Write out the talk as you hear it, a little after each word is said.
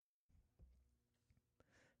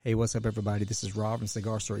Hey, what's up, everybody? This is Rob from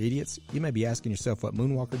Cigar Store Idiots. You may be asking yourself what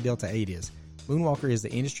Moonwalker Delta 8 is. Moonwalker is the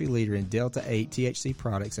industry leader in Delta 8 THC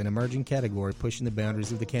products, an emerging category pushing the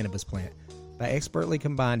boundaries of the cannabis plant. By expertly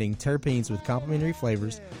combining terpenes with complementary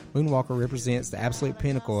flavors, Moonwalker represents the absolute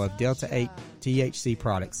pinnacle of Delta 8 THC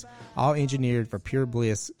products, all engineered for pure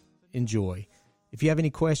bliss. Enjoy. If you have any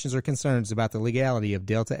questions or concerns about the legality of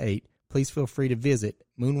Delta 8, please feel free to visit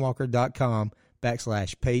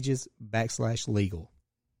moonwalker.com/pages/legal.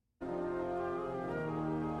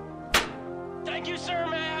 Thank you, sir.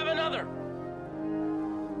 May I have another?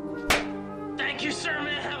 Thank you, sir.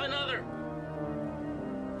 May I have another?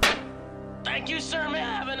 Thank you, sir. May I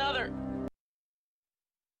have another?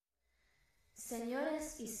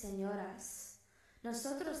 Señores y señoras,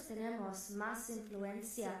 nosotros tenemos más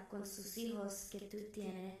influencia con sus hijos que tú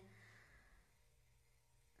tienes,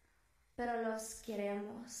 pero los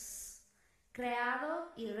queremos.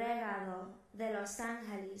 Creado y regado de Los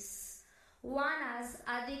Ángeles, Juana's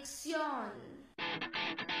Adicción.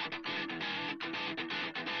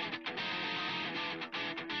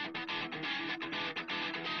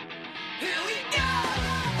 Here we go!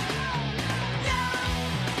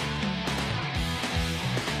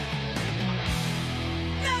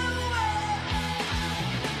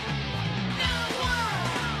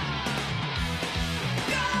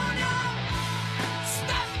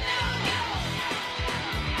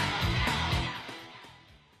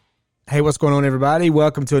 Hey, what's going on, everybody?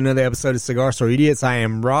 Welcome to another episode of Cigar Store Idiots. I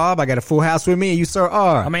am Rob. I got a full house with me. You, sir,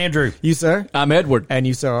 are. I'm Andrew. You, sir. I'm Edward. And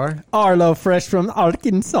you, sir, are. Arlo, fresh from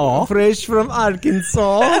Arkansas. Fresh from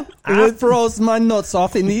Arkansas. I froze my nuts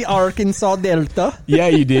off in the Arkansas Delta. Yeah,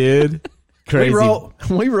 you did. Crazy.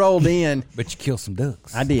 We rolled in. But you killed some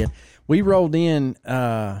ducks. I did. We rolled in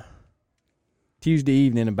Tuesday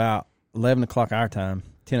evening about 11 o'clock our time,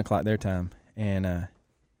 10 o'clock their time, and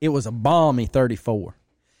it was a balmy 34.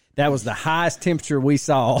 That was the highest temperature we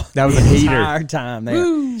saw. That was a the heater. entire time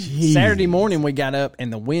there. Saturday morning we got up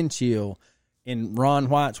and the wind chill, in Ron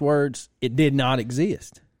White's words, it did not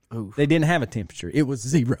exist. Oof. They didn't have a temperature. It was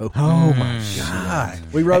zero. Oh, my God.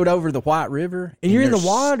 We rode over the White River. And you're in the there's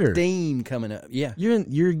water. Steam coming up. Yeah. You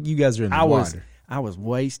guys are in the water. I was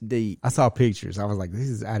waist deep. I saw pictures. I was like, this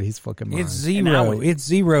is out of his fucking mind. It's zero. It's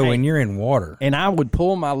zero, and you're in water. And I would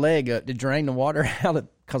pull my leg up to drain the water out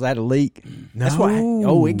because I had a leak. No. That's why.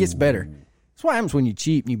 It gets better. That's what happens when you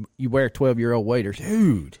cheat and you wear 12-year-old waders.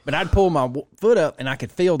 Dude. But I'd pull my foot up and I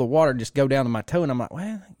could feel the water just go down to my toe. And I'm like,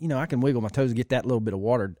 well, I can wiggle my toes to get that little bit of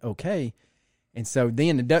water okay. And so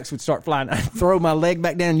then the ducks would start flying. I'd throw my leg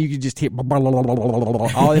back down and you could just hear all them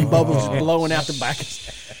bubbles blowing out the back.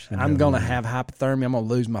 I'm going to have hypothermia. I'm going to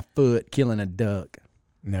lose my foot killing a duck.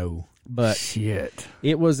 No. But shit.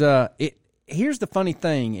 It was here's the funny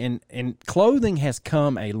thing, and clothing has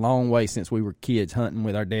come a long way since we were kids hunting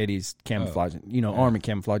with our daddy's camouflage. Army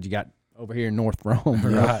camouflage you got over here in North Rome.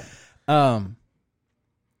 Right.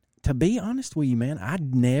 To be honest with you, man, I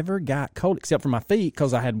never got cold except for my feet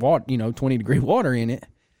because I had water, 20-degree water in it.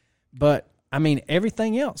 But I mean,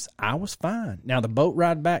 everything else, I was fine. Now the boat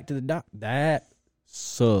ride back to the dock, that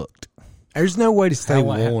sucked. There's no way to stay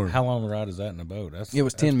warm. How long a ride is that in the boat? It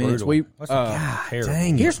was 10 minutes.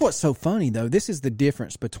 Dang Here's what's so funny, though. This is the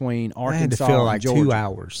difference between Arkansas I had to feel like and Georgia. 2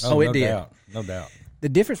 hours. Oh, it no did. Doubt. No doubt. The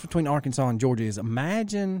difference between Arkansas and Georgia is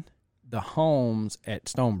imagine the homes at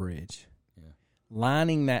Stonebridge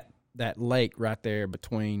lining that lake right there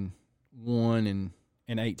between 1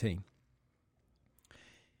 and 18.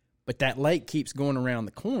 But that lake keeps going around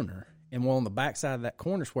the corner, and on the backside of that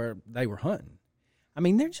corner is where they were hunting. I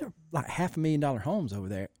mean, there's like $500,000 homes over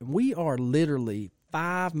there. We are literally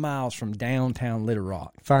 5 miles from downtown Little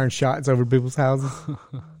Rock. Firing shots over people's houses.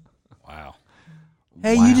 Wow.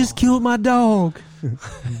 Hey, you just killed my dog.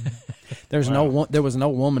 There was no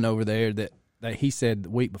woman over there that he said the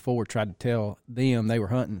week before tried to tell them they were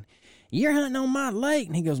hunting. You're hunting on my lake.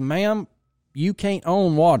 And he goes, ma'am, you can't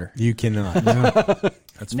own water. You cannot. No.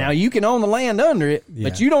 That's now, you can own the land under it,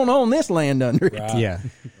 but you don't own this land under it. Right. Yeah.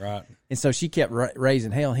 Right. And so she kept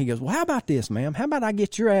raising hell. And he goes, well, how about this, ma'am? How about I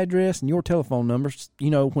get your address and your telephone numbers?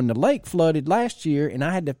 When the lake flooded last year and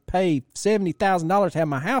I had to pay $70,000 to have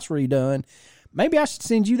my house redone, maybe I should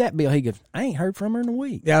send you that bill. He goes, I ain't heard from her in a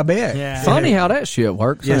week. Yeah, I bet. Yeah. Funny how that shit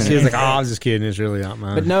works. Yeah, Isn't she it? was like, I was just kidding. It's really not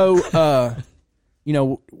mine. But no,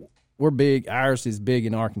 we're big. Ours is big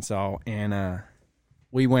in Arkansas. And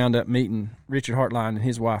we wound up meeting Richard Hartline and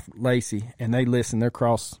his wife, Lacey, and they listen. They're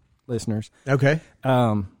cross listeners. Okay.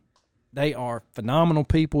 They are phenomenal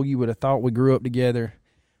people. You would have thought we grew up together.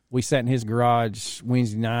 We sat in his garage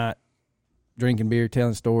Wednesday night, drinking beer,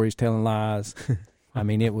 telling stories, telling lies. I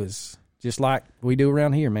mean, it was just like we do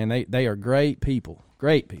around here, man. They are great people.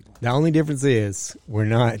 Great people. The only difference is we're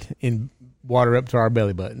not in water up to our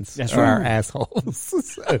belly buttons. That's or right. our assholes.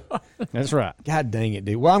 So, That's right. God dang it,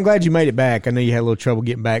 dude. Well, I'm glad you made it back. I know you had a little trouble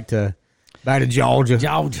getting back to Georgia.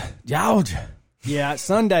 Georgia. Yeah,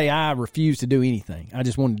 Sunday I refused to do anything. I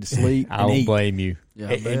just wanted to sleep I and don't eat. blame you. Yeah,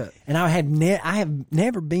 I bet. And I have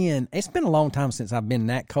never been. It's been a long time since I've been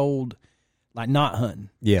that cold, like not hunting.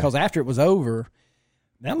 Yeah. Because after it was over,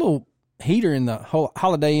 that little heater in the whole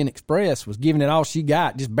Holiday Inn Express was giving it all she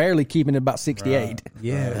got, just barely keeping it about 68.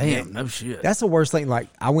 Yeah. Damn, no shit. That's the worst thing. Like,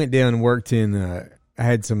 I went down and worked in, I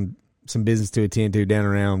had some business to attend to down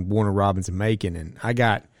around Warner Robinson, Macon, and I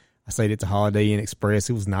stayed at the Holiday Inn Express.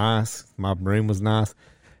 It was nice. My room was nice.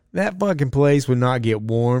 That fucking place would not get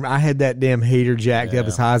warm. I had that damn heater jacked up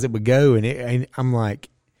as high as it would go, and I'm like,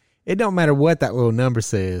 it don't matter what that little number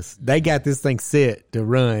says. They got this thing set to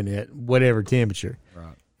run at whatever temperature.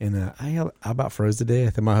 Right. And I about froze to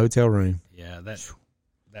death in my hotel room. Yeah,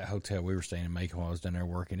 that hotel we were staying in Macon while I was down there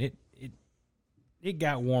working, it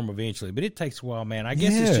got warm eventually, but it takes a while, man. I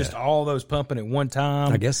guess Yeah. it's just all those pumping at one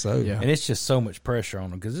time. I guess so. Yeah. And it's just so much pressure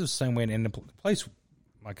on them because it was the same way. And the place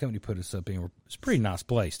my company put us up in, it's a pretty nice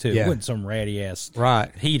place, too. Yeah. It wasn't some ratty ass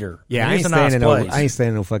Right. heater. Yeah, I I mean, ain't it's a nice staying in place. I ain't staying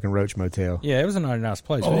in no fucking Roach Motel. Yeah, it was a nice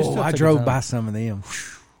place. but it still Oh, I took drove time. by some of them.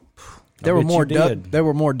 I There were bet more you duck. did. There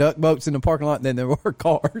were more duck boats in the parking lot than there were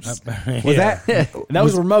cars. Was that And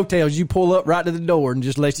those were motels. You pull up right to the door and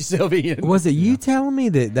just let yourself in. was it you telling me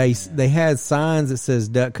that they had signs that says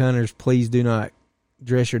duck hunters, please do not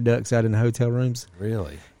dress your ducks out in the hotel rooms?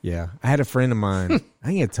 Really? Yeah. I had a friend of mine. I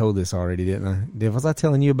think I told this already, didn't I? Was I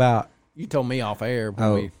telling you about You told me off air.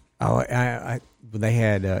 When they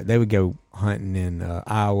had they would go hunting in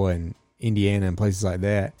Iowa and Indiana and places like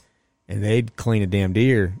that, and they'd clean a damn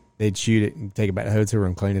deer. They'd shoot it and take it back to the hotel room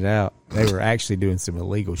and clean it out. They were actually doing some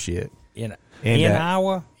illegal shit. In And,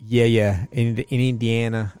 Iowa? Yeah. In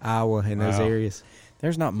Indiana, Iowa, in those Wow. areas.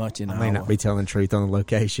 there's not much in I Iowa. may not be telling the truth on the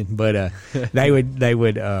location, but they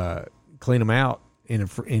would clean them out and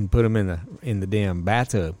put them in the damn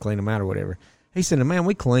bathtub, clean them out or whatever. He said, "Man,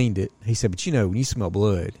 we cleaned it." He said, "But when you smell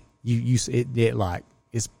blood, it like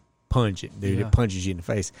it's pungent, dude. Yeah. It punches you in the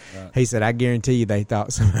face." Right. He said, "I guarantee you, they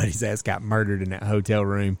thought somebody's ass got murdered in that hotel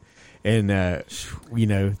room." And I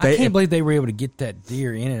can't believe they were able to get that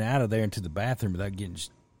deer in and out of there into the bathroom without getting.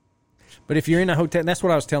 But if you're in a hotel, and that's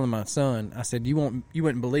what I was telling my son. I said, you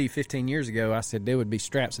wouldn't believe 15 years ago, I said there would be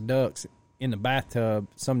straps of ducks in the bathtub,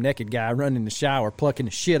 some naked guy running in the shower, plucking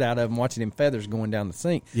the shit out of them, watching them feathers going down the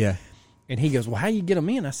sink. Yeah. And he goes, well, how you get them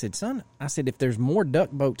in? I said, son, if there's more duck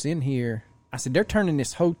boats in here, I said, they're turning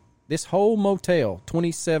this whole motel,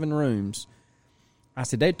 27 rooms. I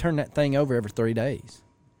said, they'd turn that thing over every 3 days.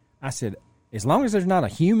 I said, as long as there's not a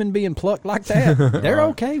human being plucked like that, they're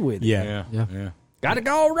okay with it. Yeah. Yeah. Got to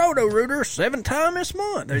call Roto-Rooter 7 times this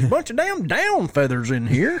month. There's a bunch of damn down feathers in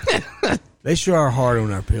here. They sure are hard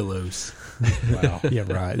on our pillows. Wow. Yeah,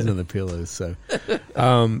 right. It's on the pillows. So,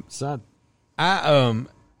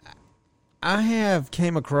 I have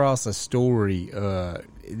came across a story that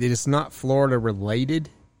is not Florida related,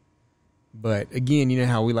 but again, you know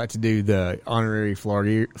how we like to do the honorary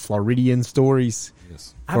Floridian stories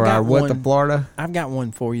for our What the Florida. I've got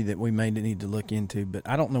one for you that we may need to look into, but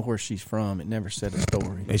I don't know where she's from. It never said a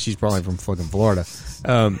story. And she's probably from fucking Florida.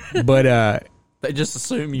 But They just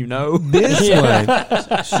assume you know. this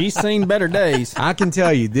one, She's seen better days. I can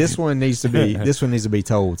tell you, this one needs to be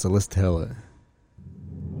told. So let's tell it.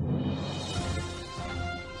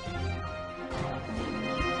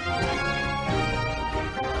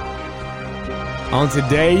 On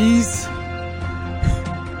today's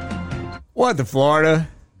What the Florida,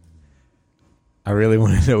 I really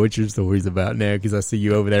want to know what your story's about now because I see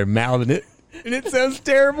you over there mouthing it, and it sounds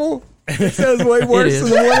terrible. It sounds way worse is.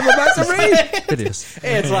 than the one I'm about to read. It is.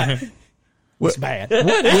 It's like, it's bad.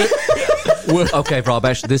 Okay, Rob,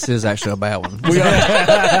 actually, this is actually a bad one. We're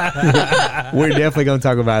definitely going to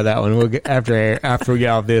talk about that one. We'll get, after we get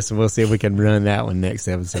off this, and we'll see if we can run that one next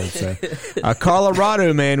episode. So, a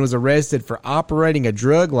Colorado man was arrested for operating a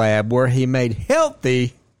drug lab where he made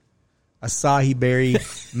healthy acai berry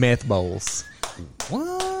meth bowls.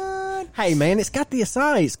 What? Hey, man, it's got the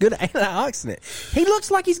acai. It's good antioxidant. He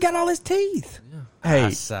looks like he's got all his teeth.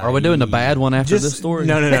 Hey, Are we doing the bad one after this story?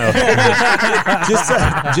 No.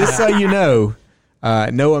 just so you know,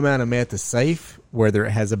 no amount of meth is safe, whether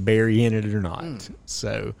it has a berry in it or not.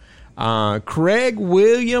 So, Craig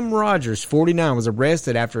William Rogers, 49, was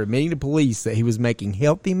arrested after admitting to police that he was making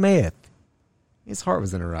healthy meth. His heart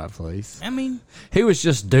was in the right place. I mean, He was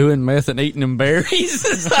just doing meth and eating them berries.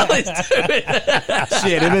 That's all he's doing.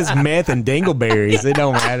 Shit, if it's meth and dingleberries, it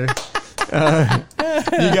don't matter. You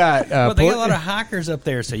got Well, they got a lot of hikers up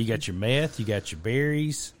there. So you got your meth, you got your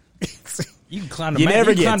berries. You can climb the You mountain.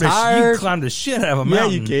 never get You tired. can climb the shit out of a yeah,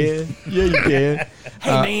 mountain. you can. Yeah, you can.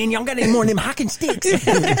 Hey, man, y'all got any more of them hiking sticks?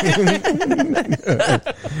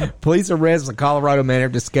 Police arrest a Colorado man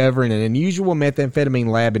after discovering an unusual methamphetamine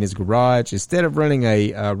lab in his garage. Instead of running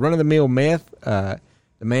a run-of-the-mill meth, the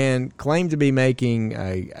man claimed to be making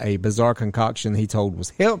a bizarre concoction he told was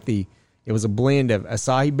healthy. It was a blend of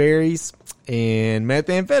acai berries and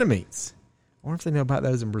methamphetamines. I wonder if they know about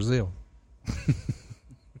those in Brazil.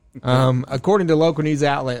 According to local news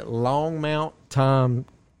outlet Longmont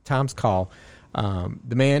Times Call,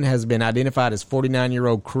 the man has been identified as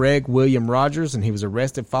 49-year-old Craig William Rogers, and he was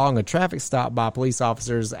arrested following a traffic stop by police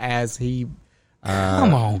officers as he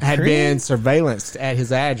had been surveillanced at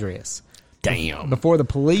his address. Damn. Before the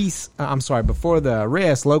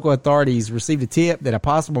arrest, local authorities received a tip that a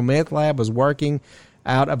possible meth lab was working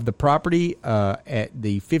out of the property at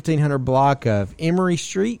the 1500 block of Emory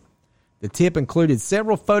Street. The tip included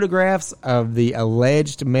several photographs of the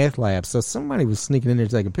alleged meth lab, so somebody was sneaking in there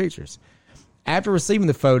taking pictures. After receiving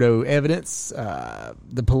the photo evidence,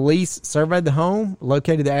 the police surveyed the home,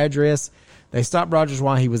 located the address. They stopped Rogers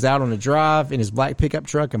while he was out on a drive in his black pickup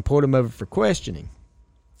truck and pulled him over for questioning.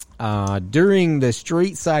 During the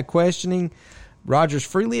street side questioning, Rogers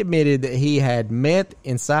freely admitted that he had meth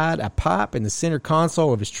inside a pipe in the center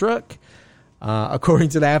console of his truck. According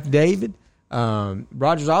to the affidavit,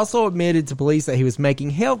 Rogers also admitted to police that he was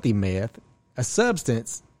making healthy meth, a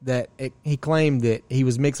substance that he claimed that he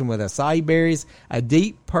was mixing with acai berries, a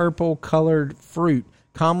deep purple colored fruit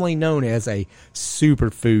commonly known as a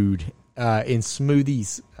superfood in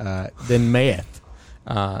smoothies than meth.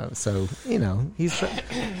 So, you know, he's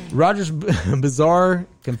Rogers' bizarre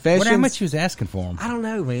confessions. How much he was asking for him? I don't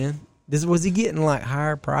know, man. Was he getting like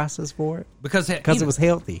higher prices for it? Because it was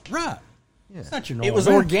healthy. Right. Yeah. It's not your normal. It was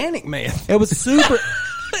organic meth. It was super.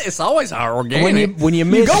 It's always our organic. When you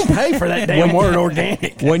mix, don't pay for that damn word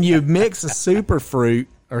organic. When you mix a super fruit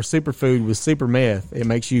or superfood with super meth, it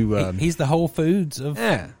makes you. He's the Whole Foods of.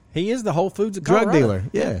 Yeah, he is the Whole Foods of drug Colorado. dealer.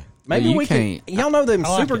 Yeah. Maybe you we can't. can. Y'all know them I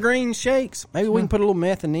like super it. green shakes? Maybe we can put a little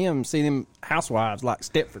meth in them and see them housewives like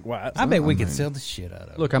Stepford wives. I bet we could sell the shit out of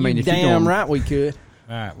it. Look, I mean, if Damn you're going, right we could.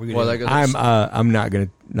 All right, we're well, gonna. I'm not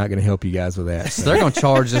gonna help you guys with that. they're going to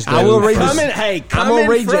charge this. I will read this.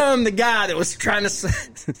 Coming from the guy that was trying to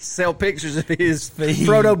sell pictures of his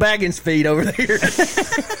Frodo Baggins feed over there.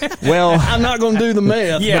 Well, I'm not going to do the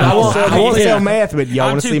meth. Yeah, but I won't sell meth, but y'all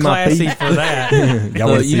I'm want to too see my classy feet? for that. Y'all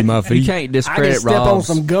want to see my You feet? can't I can discredit step on Rob's.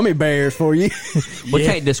 some gummy bears for you. We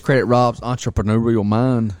can't discredit Rob's entrepreneurial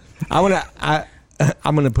mind. I'm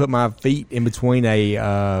gonna put my feet in between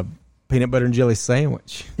a peanut butter and jelly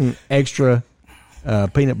sandwich, extra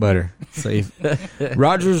peanut butter. See,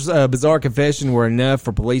 Rogers' bizarre confession were enough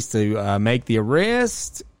for police to make the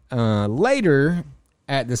arrest. Later,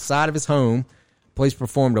 at the site of his home, police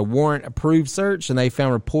performed a warrant-approved search, and they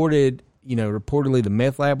found reportedly the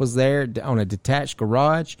meth lab was there on a detached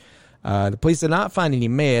garage. The police did not find any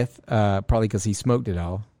meth, probably because he smoked it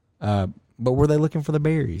all. But were they looking for the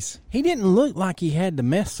berries? He didn't look like he had the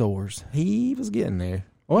meth sores. He was getting there.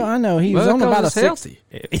 Well, I know he was on about a 60.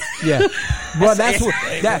 Yeah. Well, that's what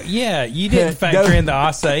that. Yeah, you didn't factor in the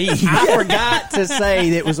acai. I forgot to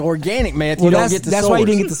say that it was organic meth. You Well, don't that's, get the that's sores. why he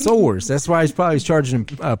didn't get the sores. That's why he's probably charging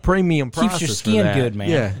a premium price. Keeps your skin good, man.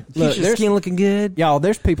 Yeah, Look, keeps your there's- skin looking good. Y'all,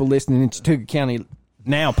 there's people listening in Chattooga County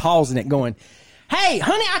now pausing it going, hey,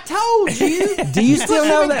 honey, I told you. Do you still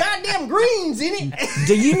know that? Goddamn greens in it.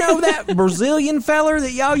 Do you know that Brazilian feller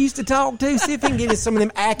that y'all used to talk to? See if he can get us some of them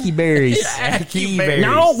ackee berries. Ackee berries.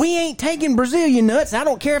 No, we ain't taking Brazilian nuts. I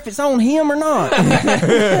don't care if it's on him or not.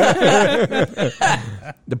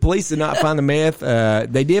 The police did not find the meth.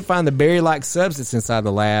 They did find the berry-like substance inside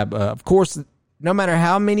the lab. Of course, no matter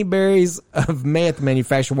how many berries of meth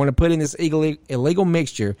manufacturer want to put in this illegal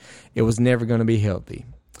mixture, it was never going to be healthy.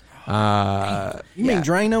 You mean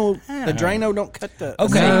Drano? The Drano don't cut the...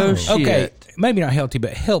 Okay, No okay, shit. maybe not healthy,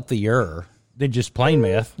 but healthier than just plain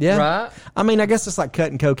meth. Yeah, Right. I mean, I guess it's like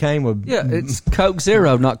cutting cocaine with. Yeah, it's Coke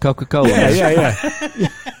Zero, not Coca-Cola. yeah.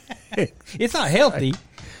 It's not healthy,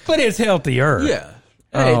 but it's healthier. Yeah.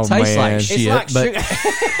 Hey, Oh, it tastes man. like It's shit, like but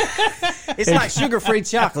sugar. It's like sugar-free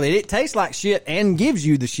chocolate. It tastes like shit and gives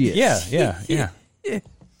you the shit. Yeah.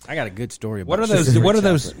 I got a good story about What are those? sugar-free What are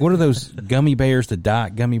those? chocolate. What are those gummy bears? The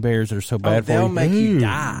diet gummy bears that are so Oh, bad for they'll you. make you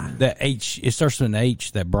die. The H. It starts with an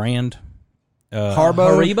H. That brand.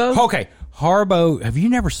 Haribo? Okay, Haribo. Have you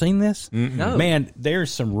never seen this? No. Man,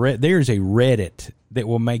 there's some. There's a Reddit that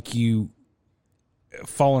will make you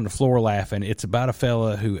fall on the floor laughing. It's about a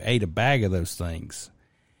fella who ate a bag of those things,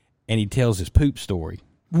 and he tells his poop story.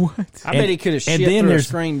 What? I bet he could have shit and then through a there's-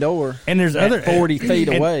 screen door. And there's at other 40 feet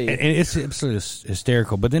away. and it's absolutely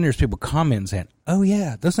hysterical. But then there's people commenting saying, "Oh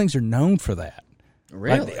yeah, those things are known for that."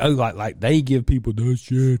 Really? Like they give people those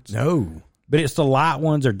shits. No. But it's the light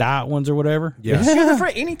ones or diet ones or whatever. Yeah. Sugar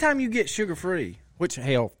free. Anytime you get sugar free, which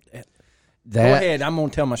hell, go ahead. I'm gonna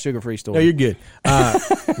tell my sugar free story. No, you're good.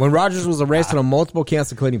 When Rogers was arrested on multiple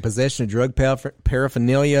counts, including possession of drug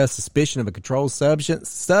paraphernalia, suspicion of a controlled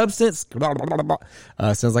substance, blah, blah, blah,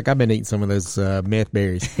 blah. Sounds like I've been eating some of those meth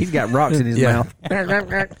berries. He's got rocks in his mouth.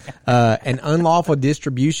 An unlawful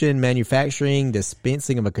distribution, manufacturing,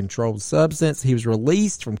 dispensing of a controlled substance. He was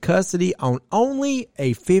released from custody on only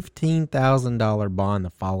a $15,000 bond the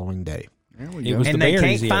following day. It was And the they berries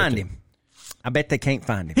can't he find ate. him. I bet they can't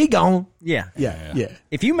find him. He gone. Yeah. Yeah.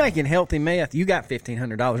 If you making healthy meth, you got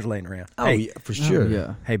 $1,500 laying around. Oh, hey, yeah, for sure.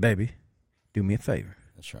 Yeah. hey, baby, do me a favor.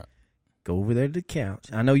 That's right. Go over there to the couch.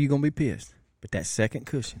 I know you're gonna be pissed, but that second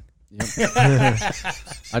cushion.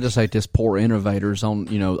 I just hate this poor innovators on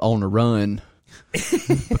the run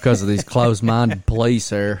because of these closed-minded police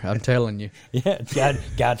there. I'm telling you. Yeah,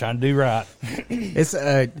 guy trying to do right. It's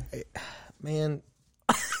man,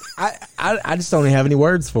 I just don't have any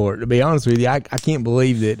words for it, to be honest with you. I can't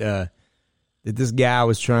believe that this guy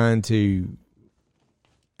was trying to.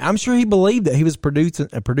 I'm sure he believed that he was producing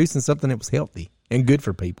something that was healthy and good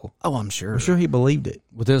for people. Oh, I'm sure. I'm sure he believed it.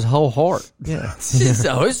 With his whole heart. Yeah.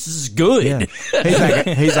 So this is good. Yeah.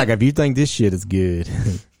 He's like, if you think this shit is good,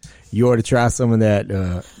 you ought to try some of that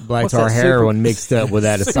black What's tar that heroin mixed up with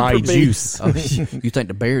that acai juice. Oh, you think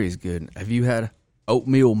the berry's good? Have you had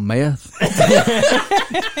oatmeal meth?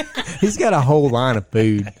 He's got a whole line of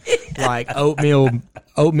food, like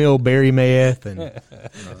oatmeal berry meth, and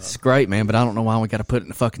It's great, man, but I don't know why we got to put it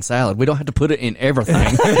in a fucking salad. We don't have to put it in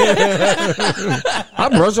everything.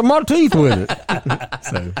 I'm brushing my teeth with it.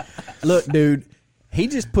 So Look, dude, he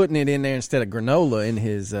just putting it in there instead of granola in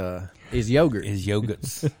his yogurt. His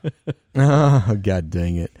yogurts. oh, God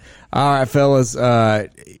dang it. All right, fellas,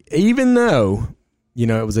 even though,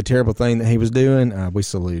 it was a terrible thing that he was doing, we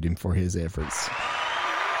salute him for his efforts.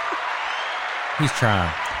 He's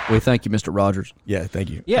trying. We thank you, Mr. Rogers. Yeah, thank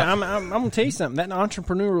you. Yeah, I'm gonna tell you something. That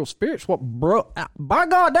entrepreneurial spirit's what by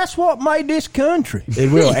God, that's what made this country.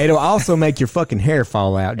 It will. It'll also make your fucking hair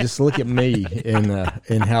fall out. Just look at me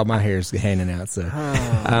and how my hair's hanging out.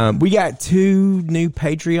 So, we got 2 new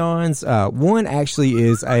Patreons. One actually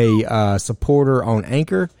is a supporter on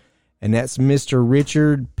Anchor, and that's Mr.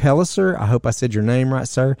 Richard Pelliser. I hope I said your name right,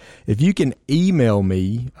 sir. If you can email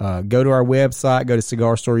me, go to our website, go to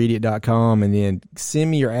cigarstoreidiot.com, and then send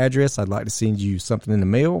me your address. I'd like to send you something in the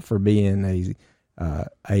mail for being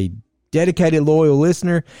a dedicated, loyal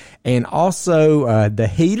listener. And also the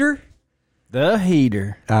heater. The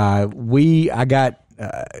heater. I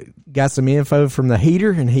got some info from the heater,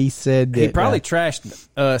 and he said that He probably trashed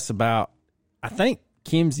us about. I think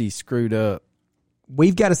Kimsey screwed up.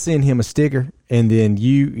 we've got to send him a sticker, and then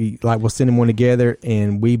we'll send him one together,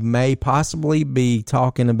 and we may possibly be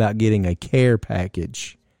talking about getting a care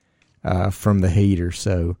package from the heater.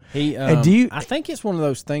 So He, and I think it's one of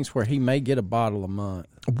those things where he may get a bottle a month.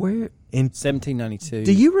 where in $17.92.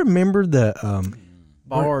 do you remember the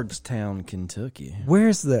Bardstown, Kentucky?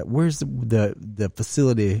 where's the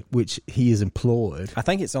facility which he is employed? I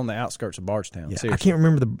think it's on the outskirts of Bardstown. Yeah, I Seriously. can't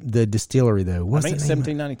remember the distillery though. I What's think it's the name of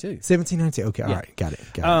it? $17.92. 1790. Okay, all right, got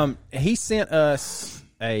it. He sent us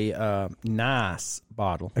a nice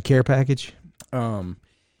bottle. A care package. And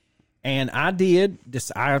I did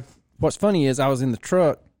this. What's funny is I was in the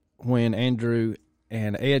truck when Andrew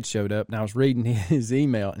and Ed showed up, and I was reading his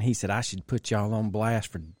email, and he said I should put y'all on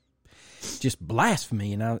blast for just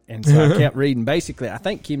blasphemy, and so I kept reading. Basically, I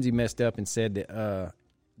think Kimsey messed up and said that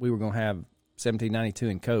we were going to have 1792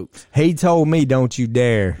 and Coke. He told me, "Don't you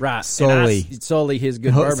dare!" Right, Sully. Sully his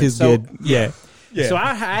good bourbon. His So- good. Yeah. So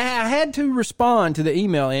I had to respond to the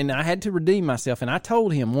email, and I had to redeem myself. And I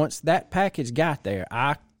told him once that package got there,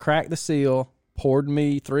 I cracked the seal, poured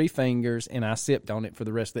me 3 fingers, and I sipped on it for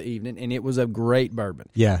the rest of the evening, and it was a great bourbon.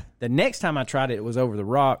 Yeah. The next time I tried it, it was over the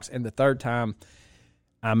rocks, and the third time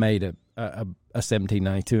I made a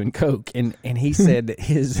 1792 and Coke, and he said that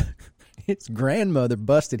his grandmother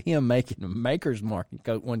busted him making a Maker's Mark and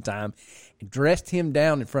Coke one time and dressed him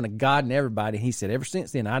down in front of God and everybody. He said, ever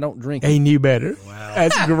since then, I don't drink it. He knew better. Wow.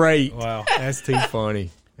 That's great. Wow. That's too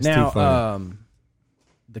funny. That's Now, too funny.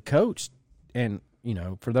 the coach, and,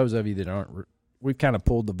 for those of you that aren't, we've kind of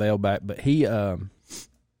pulled the veil back, but he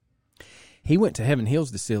went to Heaven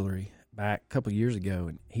Hills Distillery back a couple of years ago,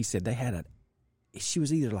 and he said they had she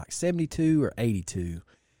was either like 72 or 82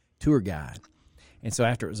 tour guide. And so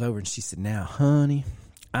after it was over, and she said, now, honey,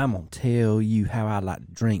 I'm going to tell you how I like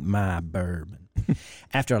to drink my bourbon.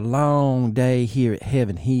 After a long day here at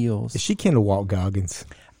Heaven Hills, Is she Kendall Walt Goggins?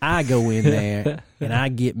 I go in there and I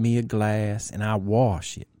get me a glass and I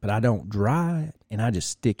wash it, but I don't dry it, and I just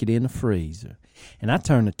stick it in the freezer. And I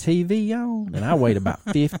turn the TV on and I wait about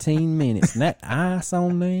 15 minutes, and that ice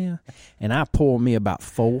on there, and I pour me about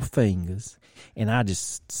 4 fingers, and I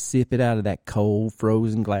just sip it out of that cold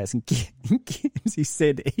frozen glass. And he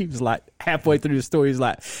said, he was like halfway through the story, he's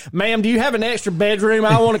like, "Ma'am, do you have an extra bedroom?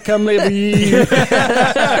 I want to come live with you."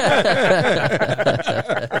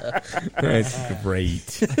 That's great.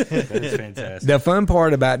 That's fantastic. The fun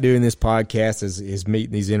part about doing this podcast is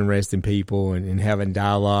meeting these interesting people and having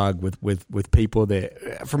dialogue with people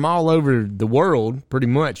that from all over the world. Pretty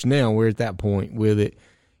much now we're at that point with it,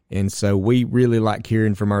 and so we really like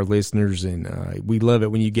hearing from our listeners, and we love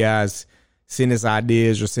it when you guys send us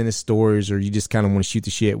ideas or send us stories, or you just kind of want to shoot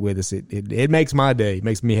the shit with us. It makes my day, it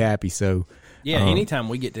makes me happy. So yeah, anytime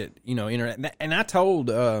we get to interact, and I told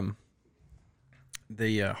the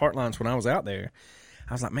Heartlines when I was out there,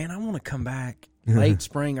 I was like, man, I want to come back late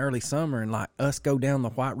spring, early summer, and like us go down the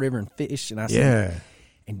White River and fish, and I said,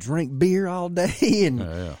 and drink beer all day, and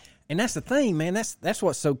and that's the thing, man. That's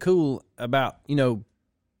what's so cool about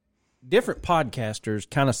different podcasters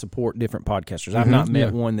kind of support different podcasters. I've not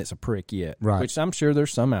met one that's a prick yet, Right. which I'm sure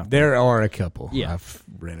there's some out there. there are a couple Yeah. I've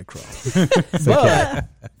ran across. But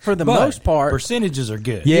for the most part, percentages are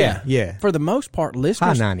good. Yeah. for the most part, High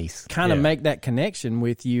listeners 90s. kind of make that connection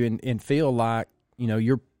with you and feel like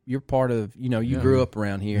you're part of you grew up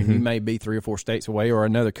around here, and you may be 3 or 4 states away or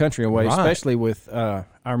another country away. Right. Especially with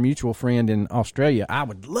our mutual friend in Australia, I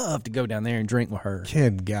would love to go down there and drink with her.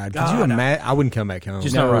 Good God. Could you imagine? I wouldn't come back home.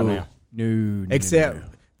 Just not right now. No, Except no.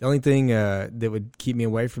 the only thing that would keep me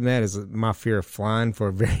away from that is my fear of flying for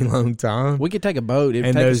a very long time. We could take a boat. It would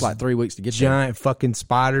And take us those like 3 weeks to get Giant fucking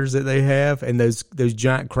spiders that they have, and those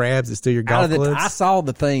giant crabs that steal your there. golf clubs. I saw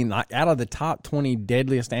the thing, like out of the top 20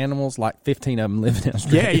 deadliest animals, like 15 of them live in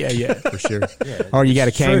Australia. Yeah, for sure. Or you got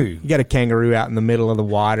a true. you got a kangaroo out in the middle of the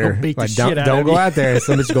water. They'll beat the Like, shit out don't of go you. out there.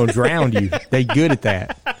 Somebody's going to drown you. They good at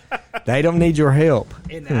that. They don't need your help.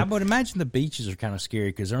 And I would imagine the beaches are kind of scary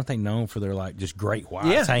because aren't they known for their like just great whites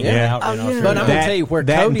Yeah, hanging yeah. out? Oh, in yeah. Australia? But I'm gonna tell you where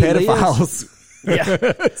that Cody and lives.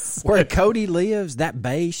 pedophiles. Where Cody lives, that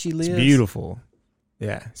bay she lives, It's beautiful.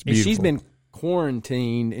 Yeah, it's and beautiful. she's been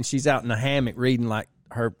quarantined, and she's out in a hammock reading like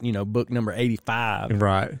her, book number 85.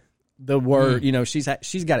 right. The word, she's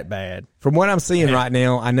got it bad. From what I'm seeing right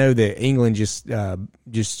now, I know that England just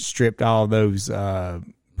stripped all those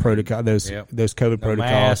protocol, those COVID protocols.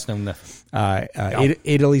 Mask and the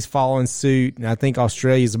Italy's following suit, and I think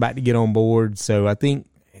Australia's about to get on board. So I think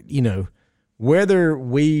whether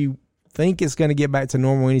we think it's going to get back to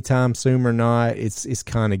normal anytime soon or not, it's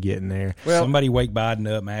kind of getting there. Well, somebody wake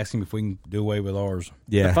Biden up and ask him if we can do away with ours.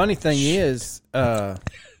 Yeah. the funny thing is, the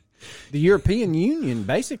European Union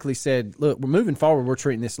basically said, "Look, we're moving forward. We're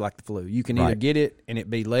treating this like the flu. You can either Right. get it and it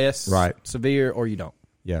be less Right. severe, or you don't."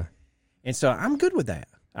 Yeah. And so I'm good with that.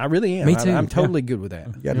 I really am. Me too, I'm yeah. totally good with that.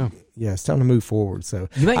 It's time to move forward. So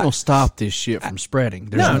You ain't gonna stop this shit from spreading.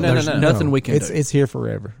 There's No. there's nothing we can do. It's here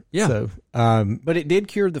forever. Yeah. So But it did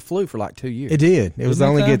cure the flu for like 2 years. it did. It was the Isn't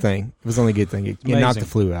only that good thing. It was the only good thing. It knocked Amazing. the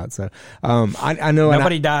flu out. So I know. and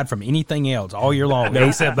Nobody died from anything else all year long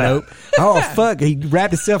except that. Nope. Oh fuck! He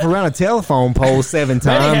wrapped himself around a telephone pole 7 But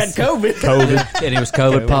he times. had COVID. COVID. And it was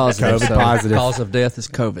COVID positive. COVID so positive. Cause of death is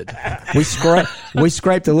COVID. We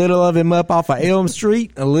scraped a little of him up off of Elm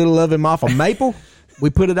Street, a little of him off of Maple. We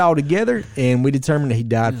put it all together, and we determined that he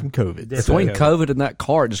died from COVID. Between COVID and that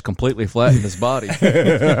car, it just completely flattened his body.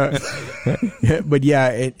 But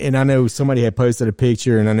yeah, and I know somebody had posted a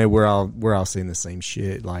picture, and I know we're all seeing the same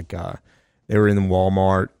shit. Like they were in the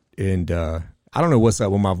Walmart, and I don't know what's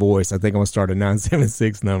up with my voice. I think I'm gonna start a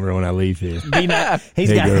 976 number when I leave here.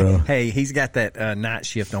 He's got that night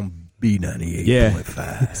shift on B98.5.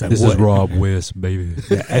 Yeah. So This what- is Rob West, baby.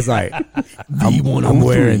 Yeah, it's like I'm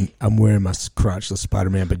wearing my crotchless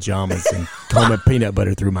Spider-Man pajamas and combing peanut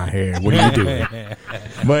butter through my hair. What are you doing?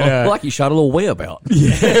 But Like you shot a little web out.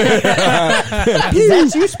 Is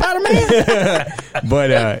that you, Spider-Man?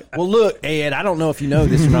 but Well, look, Ed, I don't know if you know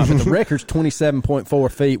this or not, but the record's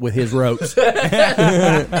 27.4 feet with his ropes.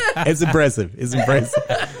 it's impressive. It's impressive.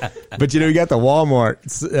 But you got the Walmart,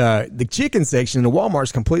 the chicken section in the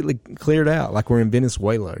Walmart's completely cleared out, like we're in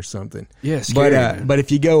Venezuela or something. Yeah, scary. But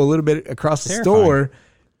if you go a little bit across the Terrifying. store,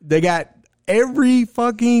 they got every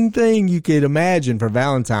fucking thing you could imagine for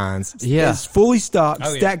Valentine's. Yeah. It's fully stocked,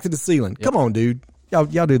 Oh, yeah. stacked to the ceiling. Come on, dude. Y'all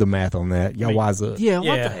do the math on that. Y'all wise up. Yeah,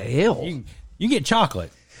 what the hell? You get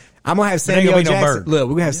chocolate. I'm gonna have ain't Samuel gonna be no Jackson. bird. Look,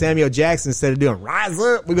 we're gonna have Samuel Jackson instead of doing "Rise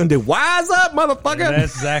Up." We're gonna do "Wise Up, motherfucker."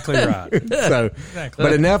 That's exactly right. So, Exactly.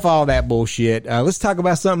 but enough of all that bullshit. Let's talk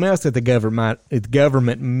about something else that the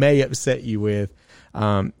government may upset you with.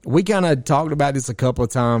 We kind of talked about this a couple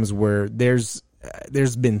of times where there's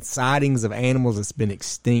been sightings of animals that's been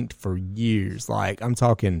extinct for years. Like I'm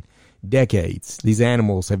talking decades. These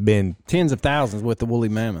animals have been Tens of thousands with the woolly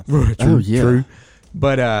mammoth. true.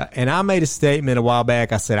 But and I made a statement a while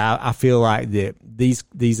back. I said I feel like that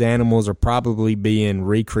these animals are probably being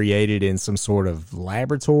recreated in some sort of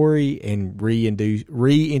laboratory and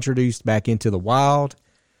reintroduced back into the wild.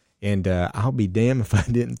 And I'll be damned if I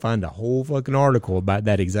didn't find a whole fucking article about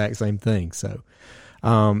that exact same thing. So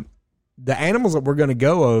the animals that we're going to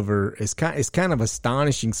go over is kind of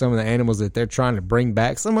astonishing. Some of the animals that they're trying to bring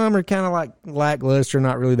back. Some of them are kind of like lackluster,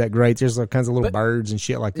 not really that great. There's all kinds of little birds and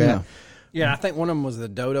shit like that. Yeah. Yeah, I think one of them was the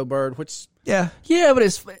dodo bird, which Yeah. Yeah, but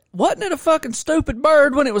wasn't it a fucking stupid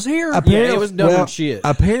bird when it was here? it was dumb shit.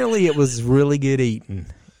 Apparently, it was really good eating.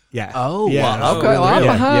 Yeah. Oh, yeah. wow. Okay, well, I'm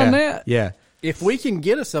behind that. Yeah. if we can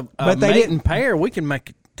get us a But they mating didn't- pair, we can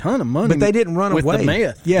make a ton of money. But they didn't run with away. the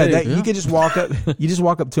meth. Yeah, too. you could just walk up. You just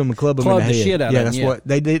walk up to them and club them Club in the the head. shit out of yeah, them, that's yeah. what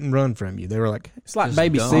they didn't run from you. They were like, It's like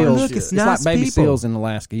baby dumb seals. shit. Look, it's like nice baby people. seals in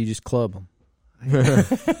Alaska. You just club them.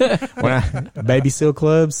 baby seal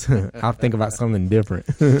clubs. I'll think about something different.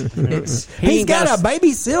 He's ain't got got a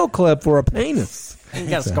baby seal club for a penis. He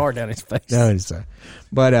got a scar down his face. No,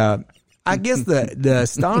 but I guess the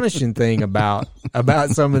astonishing thing about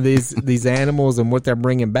some of these animals and what they're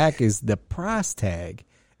bringing back is the price tag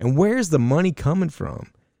and where's the money coming from?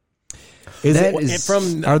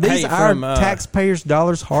 Are these taxpayers'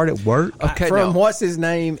 dollars hard at work? Okay, from no. what's his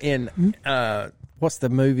name in what's the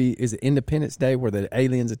movie? Is it Independence Day where the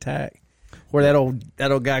aliens attack? Where that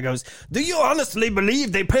old guy goes, "Do you honestly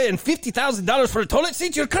believe they paying $50,000 for a toilet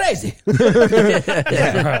seat? You're crazy."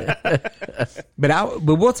 But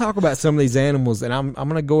we'll talk about some of these animals, and I'm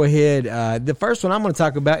going to go ahead. The first one I'm going to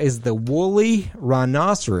talk about is the woolly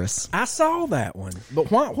rhinoceros. I saw that one,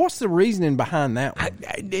 but what's the reasoning behind that one?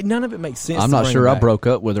 None of it makes sense. I'm to not bring sure. it I back. broke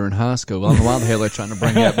up with her in high school. I don't know why the hell they're trying to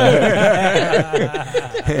bring that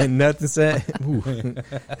back. And nothing said. Ooh.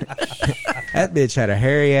 That bitch had a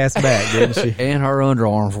hairy ass back, didn't she? And her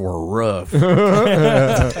underarms were rough.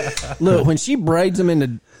 Look, when she braids them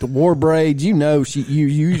into the war braids, you know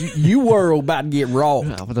you were about to get raw.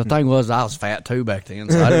 But the thing was, I was fat too back then,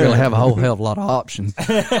 so I didn't really have a whole hell of a lot of options.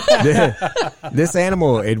 This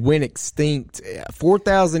animal, it went extinct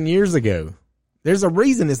 4,000 years ago. There's a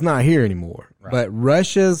reason it's not here anymore. Right. But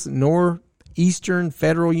Russia's Northeastern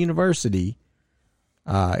Federal University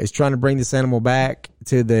is trying to bring this animal back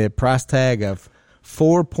to the price tag of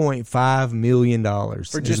 $4.5 million.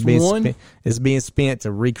 For just one? It's being spent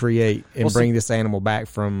to recreate and bring this animal back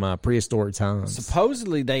from prehistoric times.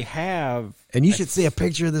 Supposedly they have, And you should see a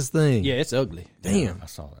picture of this thing. yeah, it's ugly. Damn. I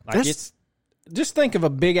saw that. Like it's just think of a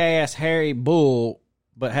big ass hairy bull,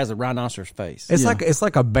 but has a rhinoceros face. It's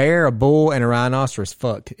like a bear, a bull, and a rhinoceros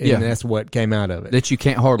fucked. And Yeah. that's what came out of it. That you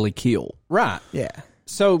can't hardly kill. Right. Yeah.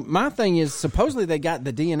 So my thing is, supposedly they got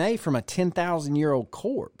the DNA from a 10,000-year-old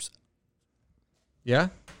corpse, Yeah?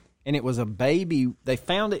 and it was a baby. They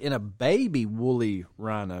found it in a baby woolly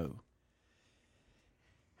rhino.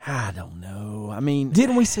 I don't know. I mean,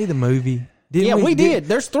 Didn't we see the movie? we did.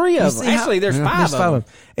 There's 3 of them. Actually, there's 5 of them.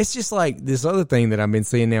 It's just like this other thing that I've been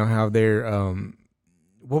seeing now, how they're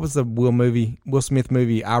what was the Will Smith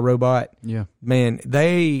movie, iRobot? Yeah. Man,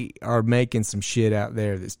 they are making some shit out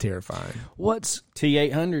there that's terrifying. What's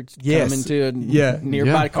T-800s Yes. coming to a Yeah.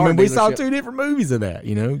 nearby Yeah. car I mean, we saw dealership. 2 different movies of that,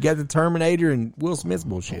 you got the Terminator and Will Smith's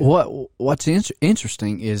bullshit. What's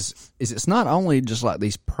interesting is it's not only just like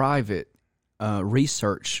these private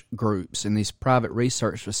research groups and these private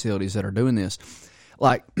research facilities that are doing this.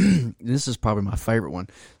 Like, this is probably my favorite one.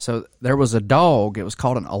 So there was a dog. It was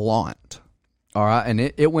called an eland. All right, and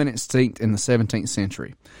it went extinct in the 17th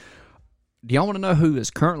century. Do y'all want to know who is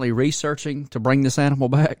currently researching to bring this animal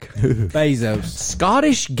back? Bezos.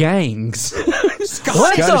 Scottish gangs.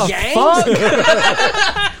 Scottish gangs?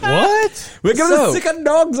 What? We're going to stick our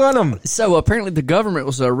dogs on them. So apparently the government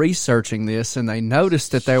was researching this, and they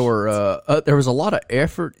noticed that there was a lot of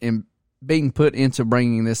effort in being put into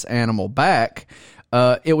bringing this animal back.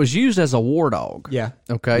 It was used as a war dog. Yeah.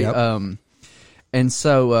 Okay. Yep. And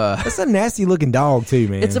so That's a nasty looking dog, too,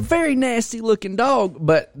 man. it's a very nasty looking dog,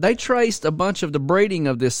 but they traced a bunch of the breeding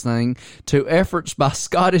of this thing to efforts by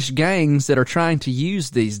Scottish gangs that are trying to use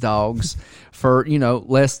these dogs for,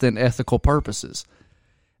 less than ethical purposes.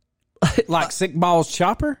 Like Sick Balls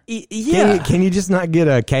Chopper? Yeah. Can you just not get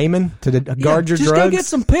a Cayman to guard your just drugs? go get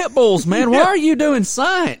some pit bulls, man. Why are you doing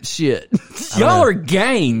science shit? Y'all are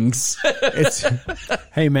gangs. It's,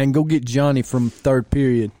 Hey, man, go get Johnny from third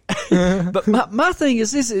period. But my thing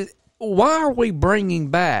is this is why are we bringing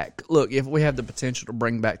back? Look, if we have the potential to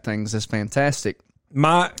bring back things, that's fantastic.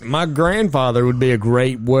 my grandfather would be a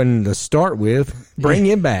great one to start with. Bring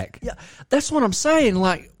him back. Yeah, that's what I'm saying.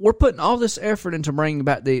 Like we're putting all this effort into bringing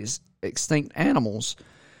back these extinct animals.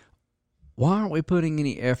 Why aren't we putting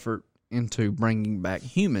any effort into bringing back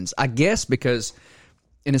humans? I guess because,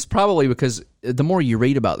 and it's probably because the more you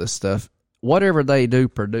read about this stuff, whatever they do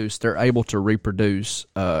produce, they're able to reproduce,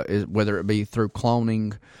 whether it be through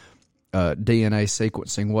cloning, DNA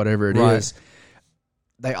sequencing, whatever it is.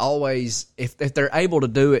 They always, if they're able to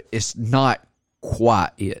do it, it's not quite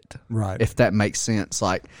it. Right. If that makes sense.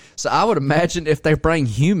 Like, so I would imagine if they bring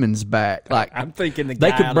humans back, like I'm thinking the they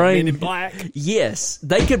guy could in bring Men in Black. Yes,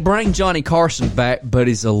 they could bring Johnny Carson back, but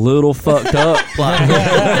he's a little fucked up. Like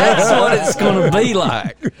that's what it's going to be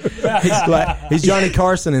like. He's Johnny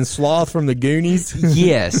Carson and Sloth from the Goonies.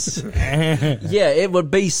 Yes, yeah, it would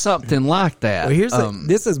be something like that. Well, here's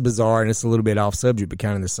this is bizarre and it's a little bit off subject, but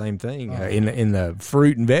kind of the same thing. In the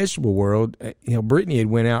fruit and vegetable world, Brittany had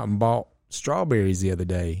went out and bought strawberries the other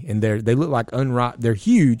day, and they look like unripe. They're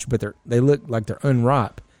huge, but they look like they're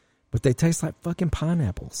unripe, but they taste like fucking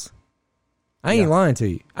pineapples. I ain't lying to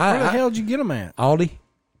you. Where the hell did you get them at? Aldi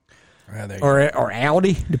or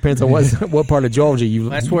Aldi, depends on what part of Georgia you.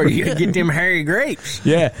 That's where you get them hairy grapes.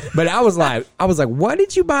 Yeah, but I was like, what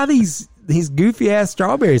did you buy these goofy ass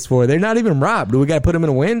strawberries for? They're not even ripe. Do we got to put them in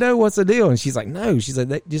a window? What's the deal? And she's like, no. She's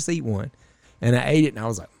like, just eat one. And I ate it, and I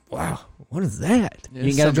was like, wow, what is that? You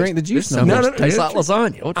ain't got to drink the juice. No, tastes like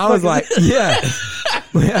lasagna. What the I was fuck is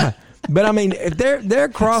like, yeah. But I mean, if they're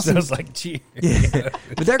crossing, Sounds like cheers. yeah,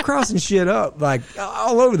 but they're crossing shit up like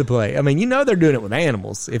all over the place. I mean, they're doing it with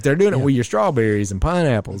animals. If they're doing it with your strawberries and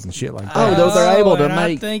pineapples and shit like that. Oh, those are able to and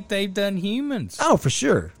make. I think they've done humans. Oh, for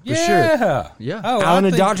sure, for sure. Yeah. Yeah. Oh, Alan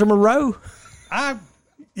and think- Dr. Moreau.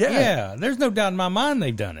 Yeah. There's no doubt in my mind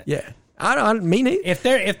they've done it. Yeah, I mean it. If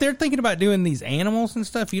they're thinking about doing these animals and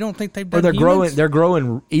stuff, you don't think they've done Or humans? they're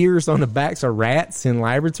growing ears on the backs of rats in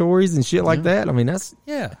laboratories and shit like that. I mean, that's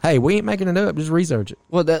Hey, we ain't making it up. Just research it.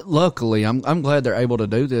 Well, luckily, I'm glad they're able to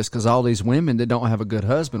do this because all these women that don't have a good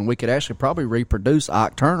husband, we could actually probably reproduce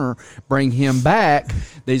Ike Turner, bring him back.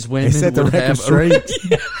 These women Set the would record have straight.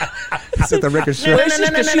 Set the record straight. Well, it's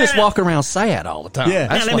just because she was walking around sad all the time. Yeah.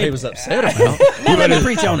 That's Now, what let he me- was upset about. Now let me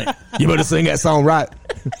preach on it. You better sing that song right.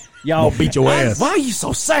 Y'all Beat your ass. Why are you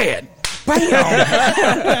so sad? Bam!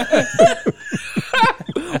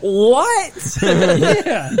 What?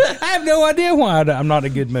 Yeah. I have no idea why I'm not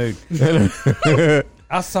in a good mood.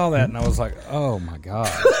 I saw that and I was like, oh my God.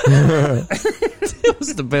 It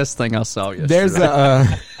was the best thing I saw yesterday. There's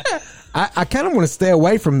I kind of want to stay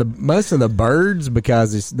away from most of the birds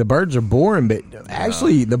because the birds are boring, but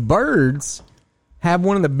actually the birds have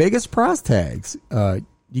one of the biggest price tags.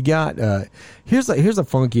 You got here's a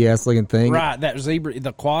funky ass looking thing. Right, that zebra,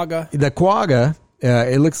 the quagga. The quagga,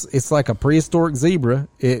 it's like a prehistoric zebra.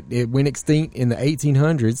 It went extinct in the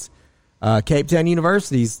 1800s. Cape Town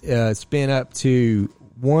University's spent up to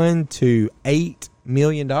 $1 to $8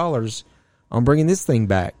 million on bringing this thing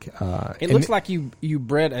back. It looks like you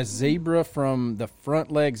bred a zebra from the front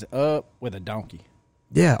legs up with a donkey.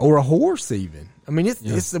 Yeah, or a horse even. I mean,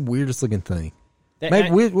 it's the weirdest looking thing.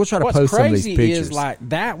 Maybe we'll try to what's post some of these crazy pictures. is like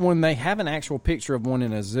that one. They have an actual picture of one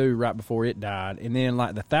in a zoo right before it died, and then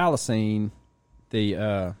like the thylacine,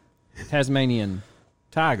 the Tasmanian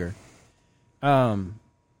tiger.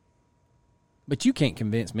 But you can't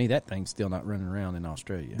convince me that thing's still not running around in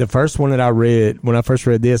Australia. The first one that I read, when I first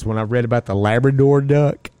read this, when I read about the Labrador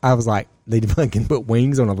duck, I was like, they fucking put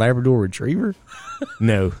wings on a Labrador retriever?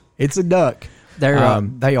 No, it's a duck. They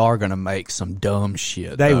are going to make some dumb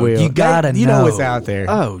shit. They though. will. You gotta know. You know it's out there.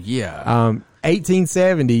 Oh yeah.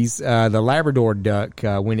 1870s, the Labrador duck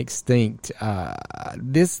went extinct.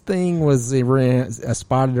 This thing was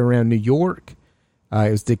spotted around New York.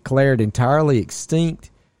 It was declared entirely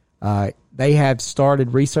extinct. They have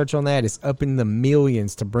started research on that. It's up in the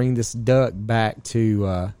millions to bring this duck back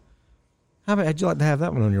to. How would you like to have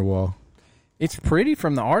that one on your wall? It's pretty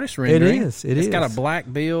from the artist rendering. It's got a black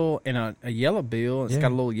bill and a yellow bill. It's got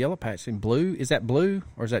a little yellow patch in blue. Is that blue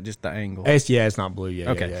or is that just the angle? It's not blue.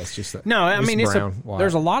 Yeah, Okay. yeah, it's just No, I mean brown, white.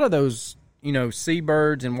 there's a lot of those,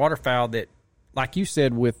 seabirds and waterfowl that, like you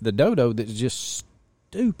said with the dodo, that's just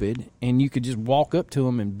stupid, and you could just walk up to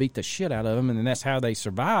them and beat the shit out of them, and then that's how they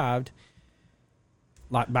survived,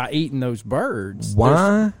 like by eating those birds.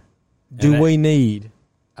 Why do we need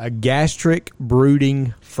a gastric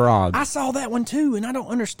brooding frog. I saw that one too, and I don't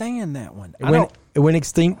understand that one. It went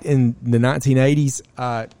extinct in the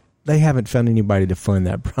 1980s. They haven't found anybody to fund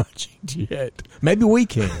that project yet. Maybe we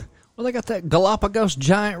can. Well, they got that Galapagos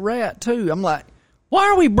giant rat too. I'm like, why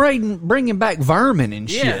are we bringing back vermin and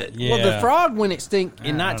shit? Yeah. Well, the frog went extinct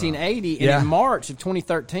in 1980, and in March of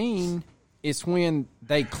 2013 is when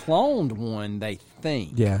they cloned one. They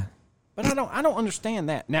think. Yeah. But I don't understand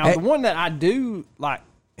that. Now, the one that I do like.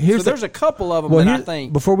 Here's There's a couple of them that I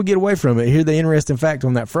think. Before we get away from it, here the interesting fact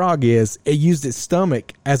on that frog is it used its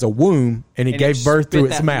stomach as a womb and it gave birth through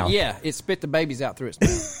its mouth. Yeah, it spit the babies out through its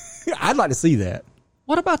mouth. I'd like to see that.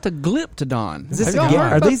 What about the Glyptodon?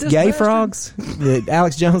 Are these gay frogs that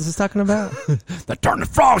Alex Jones is talking about? They turn the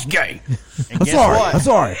frogs gay. I'm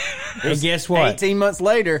sorry. And guess what? 18 months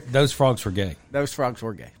later, Those frogs were gay. those frogs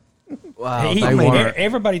were gay. Wow, He- they were.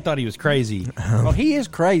 everybody thought he was crazy. Well, he is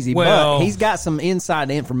crazy, Well- but he's got some inside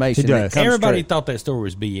information. He does. That comes Everybody straight. thought that story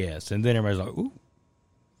was BS, and then everybody's like, "Ooh,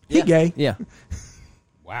 He gay. Yeah,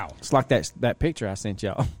 wow." it's like that picture I sent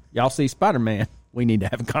y'all. Y'all see Spider-Man? We need to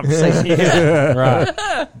have a conversation.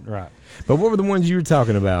 Right. But what were the ones you were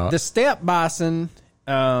talking about? The steppe bison,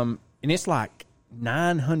 and it's like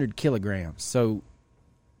 900 kilograms. So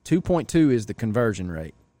 2.2 is the conversion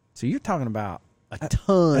rate. So you're talking about a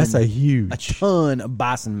ton. That's a huge. ton of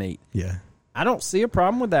bison meat. Yeah. I don't see a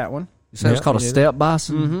problem with that one. You say it's called a steppe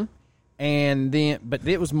bison? Mm-hmm. And then, but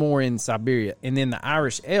it was more in Siberia. And then the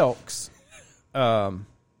Irish elks,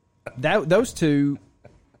 those two,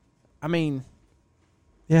 I mean,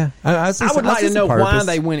 Yeah. I would like to know why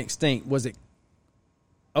they went extinct. Was it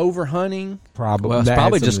overhunting? Probably. Well, it's that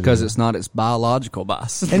probably had just something to because do it's not its biological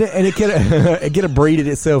bison. And it could have breeded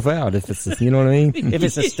itself out if it's, you know what I mean? If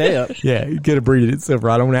it's a steppe. Yeah, it could have breeded itself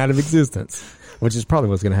right on out of existence, which is probably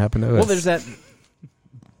what's going to happen to us. Well, there's that.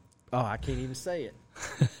 Oh, I can't even say it.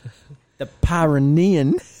 The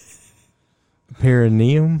Pyrenean.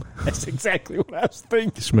 perineum. That's exactly what I was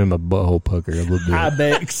thinking. Just made my butthole pucker a little bit.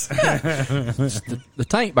 Ibex. The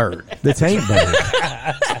tank bird. The tank bird.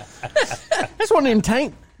 That's one of them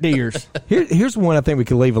tank deers. Here's one I think we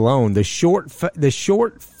could leave alone. The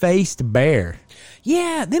short-faced bear.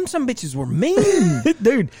 Yeah, them some bitches were mean.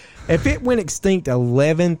 Dude, if it went extinct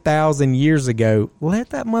 11,000 years ago,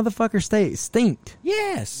 let that motherfucker stay extinct.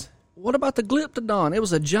 Yes. What about the Glyptodon? It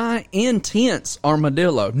was a giant, intense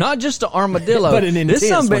armadillo. Not just an armadillo. But an This intense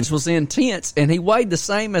son of a bitch one. was intense, and he weighed the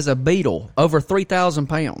same as a beetle. Over 3,000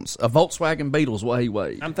 pounds. A Volkswagen Beetle's what he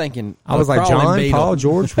weighed. I'm thinking. I was like, crawling John, beetle. Paul,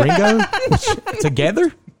 George, Ringo?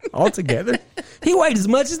 Together? All together? He weighed as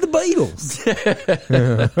much as the Beatles.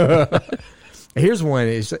 Here's one.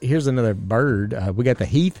 Here's another bird. We got the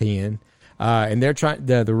heath hen. And they're trying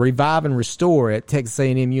the revive and restore at Texas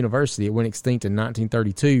A&M University. It went extinct in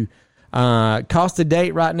 1932. Cost to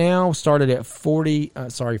date right now started at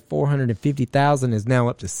 $450,000 is now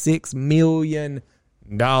up to $6 million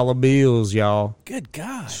bills, y'all. Good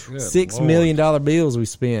gosh. $6 million bills we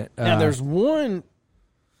spent. Now there's one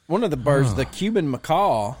of the birds, the Cuban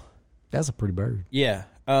macaw. That's a pretty bird. Yeah.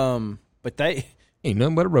 But they Ain't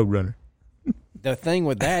nothing but a roadrunner. the thing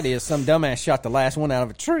with that is some dumbass shot the last one out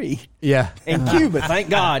of a tree Yeah. in Cuba. Thank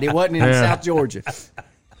God it wasn't in South Georgia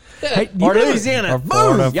Hey, you or know- Louisiana. or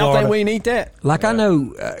Florida, Boom! Y'all Florida. think we can eat that? Like I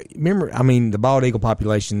know, remember? I mean, the bald eagle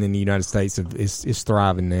population in the United States is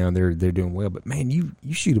thriving now. They're doing well. But man, you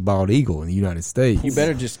shoot a bald eagle in the United States, You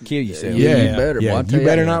better just kill yourself. Yeah, you better, boy, I you tell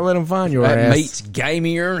better you. not let them find your That ass. meat's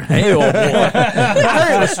gamier than hell, boy. I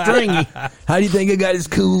heard it was stringy. How do you think I got this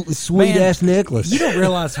cool, sweet ass necklace? You don't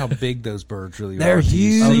realize how big those birds really They're are. till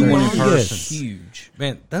you see huge. one in Humongous. person. Huge.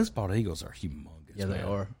 Man, those bald eagles are humongous. Yeah, they man.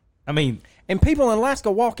 are. I mean, And people in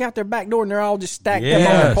Alaska walk out their back door and they're all just stacked up on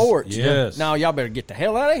Yes, the porch. yes. No, y'all better get the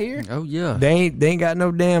hell out of here. Oh, yeah. They ain't got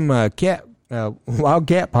no damn wild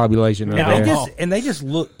cat population and right there. they just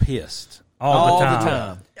look pissed all the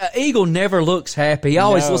time. Eagle never looks happy. He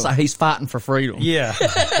always No. looks like he's fighting for freedom. Yeah,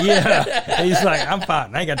 yeah. He's like, I'm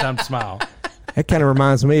fighting. I ain't got time to smile. That kind of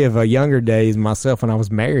reminds me of younger days, myself when I was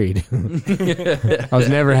married. I was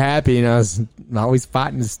never happy, and I was always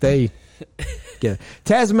fighting to stay. Get it.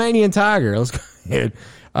 Tasmanian tiger. Let's go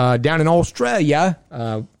ahead. Down in Australia,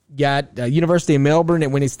 got University of Melbourne.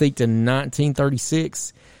 It went extinct in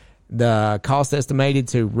 1936. The cost estimated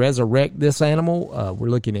to resurrect this animal, we're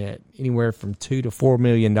looking at anywhere from $2 to $4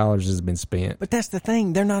 million has been spent. But that's the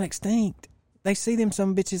thing. They're not extinct. They see them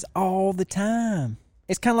some bitches all the time.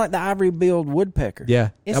 It's kind of like the ivory-billed woodpecker. Yeah,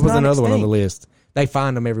 It's that was not another one on the extinct. list. They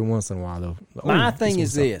find them every once in a while, though. My Oh, thing is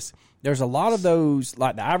one's this. There's a lot of those,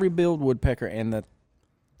 like the ivory-billed woodpecker and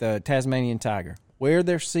the Tasmanian tiger. where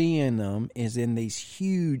they're seeing them is in these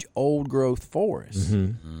huge old growth forests.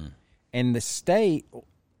 And the state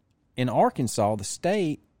in Arkansas, the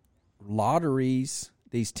state lotteries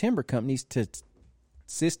these timber companies to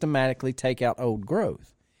systematically take out old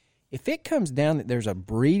growth. If it comes down that there's a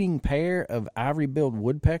breeding pair of ivory-billed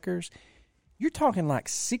woodpeckers, you're talking like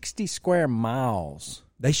 60 square miles.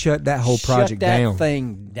 They shut that whole project down. Shut that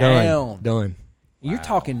thing down. Done. You're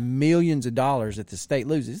talking millions of dollars that the state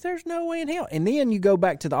loses. There's no way in hell. And then you go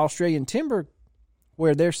back to the Australian timber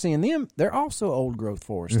where they're seeing them. They're also old growth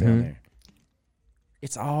forests down there.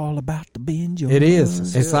 It's all about the binge. It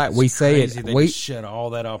is. It's like we say Crazy. it. They We just shut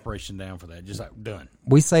all that operation down for that. Just like, done.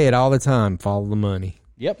 we say it all the time. Follow the money.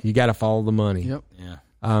 Yep. You got to follow the money. Yep. Yeah.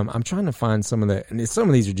 I'm trying to find some of the. And some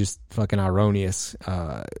of these are just fucking erroneous.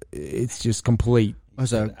 It's just complete.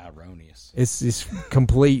 So Ironious. It's just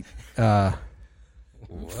complete.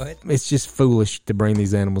 What? It's just foolish to bring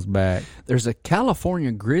these animals back. there's a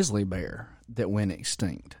California grizzly bear that went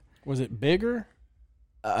extinct. Was it bigger?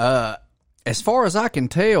 As far as I can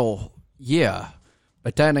tell, yeah,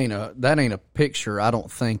 but that ain't a picture. I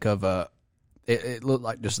don't think of a. It looked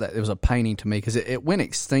like just that. It was a painting to me because it went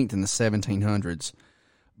extinct in the 1700s.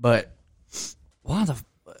 But why the?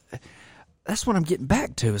 That's what I'm getting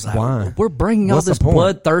back to. Is like Why? we're bringing What's all the this point?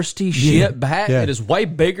 bloodthirsty shit back. Yeah. It is way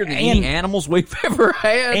bigger than any animals we've ever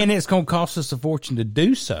had. And it's going to cost us a fortune to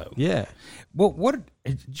do so. Yeah. Well, what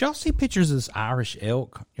did y'all see pictures of this Irish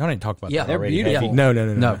elk? Y'all didn't talk about Yeah, that they're already. have beautiful. you? No.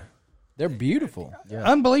 no, They're beautiful.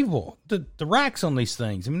 Unbelievable. The racks on these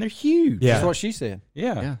things. I mean, they're huge. Yeah. That's what she said.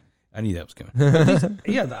 Yeah. I knew that was coming. But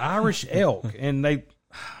these, the Irish elk, and they.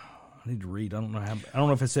 I need to read. I don't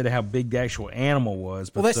know if it said how big the actual animal was.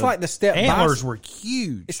 But Well, that's like the steppe antlers bison. were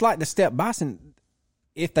huge. It's like the steppe bison.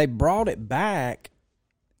 If they brought it back,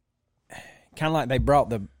 kind of like they brought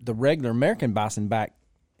the regular American bison back,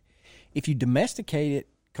 if you domesticate it,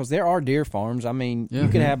 because there are deer farms. I mean, you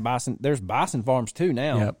could have bison. There's bison farms too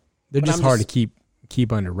now. Yep. They're But just I'm hard to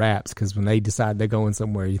keep under wraps because when they decide they're going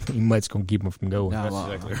somewhere, you much gonna keep them from going. No.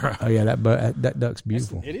 That's exactly right. Oh yeah, that duck's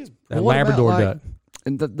beautiful. It is. That What about, Labrador like, duck.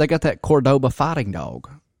 And they got that Cordoba fighting dog.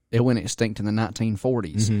 It went extinct in the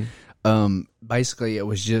 1940s. Basically, it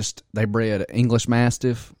was just they bred English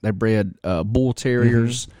Mastiff, they bred bull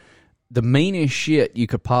terriers, the meanest shit you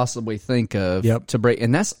could possibly think of to breed.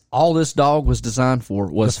 And that's all this dog was designed for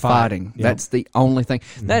was fighting. Yep. That's the only thing.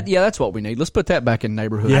 That's what we need. Let's put that back in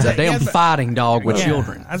neighborhoods. That damn fighting dog with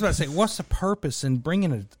children. I was about to say, what's the purpose in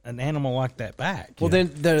bringing an animal like that back? Well,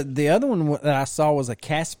 then the other one that I saw was a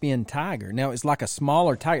Caspian tiger. Now it's like a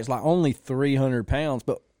smaller tiger. It's like only 300 pounds.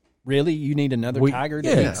 But really, you need another tiger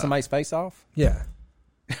to eat somebody's face off? Yeah.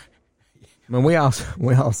 I mean, we all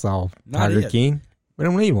saw Tiger it. King. We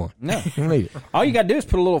don't need one. No. We don't need it. All you got to do is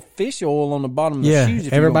put a little fish oil on the bottom of the shoes.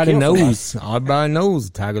 If everybody you're gonna kill knows. Everybody knows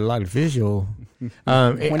Tiger like fish oil.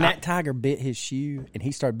 somebody. When that tiger bit his shoe and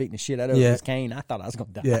he started beating the shit out of his cane, I thought I was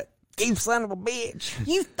going to die. Yeah. You son of a bitch.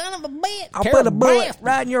 You son of a bitch. I'll put a bullet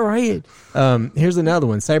right in your head. Here's another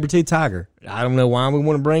one. Saber-tooth tiger. I don't know why we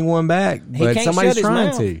want to bring one back, He but can't somebody's shut his trying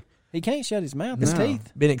mouth. to. He can't shut his mouth, his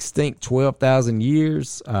teeth. Been extinct 12,000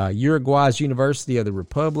 years. Uruguay's University of the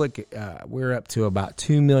Republic, we're up to about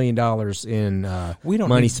 $2 million in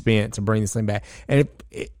money spent to bring this thing back. And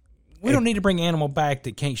we don't need to bring an animal back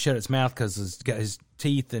that can't shut its mouth because it's got his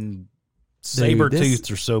teeth and saber tooths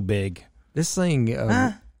are so big. this thing...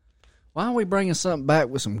 Why are we bringing something back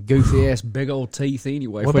with some goofy ass big old teeth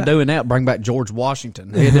anyway? If we're doing that, bring back George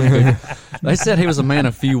Washington. They said he was a man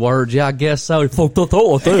of few words. Yeah, I guess so.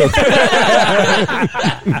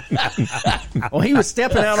 Well, he was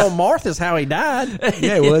stepping out on Martha's how he died.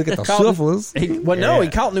 yeah, well, get the syphilis. He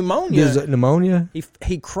caught pneumonia. Is it pneumonia?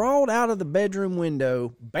 He crawled out of the bedroom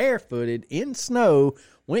window barefooted in snow,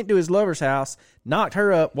 went to his lover's house, knocked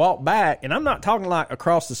her up, walked back, and I'm not talking like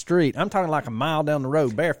across the street. I'm talking like a mile down the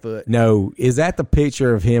road barefoot. No, is that the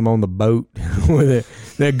picture of him on the boat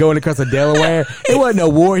they're going across the Delaware? It wasn't no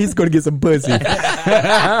war. He's going to get some pussy. I'm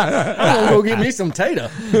gonna go get me some tater.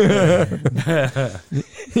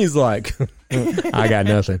 He's like, I got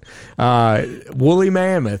nothing. Woolly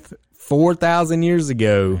mammoth, 4,000 years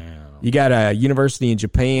ago. You got a university in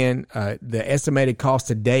Japan. The estimated cost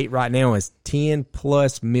to date right now is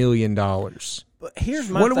 $10+ million. But here's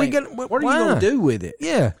my What are we thing. gonna- What are why? you gonna do with it?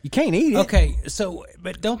 Yeah, You can't eat it. Okay, so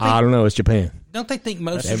but don't I don't know. It's Japan. they think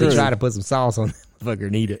most They of would these try to put some sauce on the fucker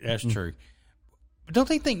and eat it. That's true. But don't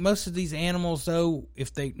they think most of these animals, though,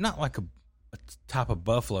 if they not like a type of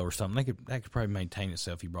buffalo or something, that could probably maintain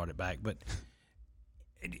itself if you brought it back. But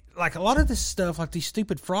like a lot of this stuff, like these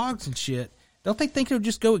stupid frogs and shit, don't they think it'll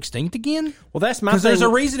just go extinct again? Well, that's my Because thing. there's a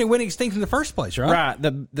reason it went extinct in the first place, right?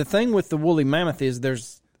 Right. The thing with the woolly mammoth is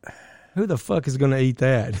there's Who the fuck is going to eat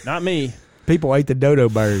that? not me. People ate the dodo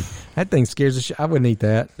bird. That thing scares the shit. I wouldn't eat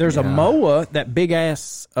that. There's a moa, that big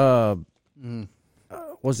ass.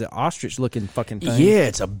 Was it ostrich looking fucking thing? Yeah,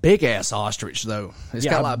 it's a big ass ostrich though. It's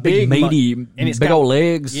Yeah, got a like big big meaty, and it's big got- old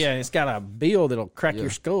legs. Yeah, it's got a bill that'll crack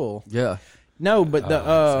your skull. Yeah. No, but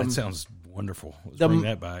that sounds wonderful. Let's the- bring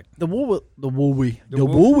that back. the woolly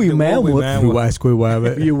woolly mammoth. You wasquy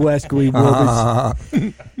wabbit. You wasquy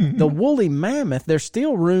woolies. The woolly mammoth. There's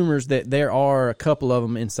still rumors that there are a couple of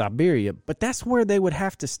them in Siberia, but that's where they would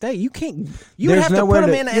have to stay. You can't. You would There's have to nowhere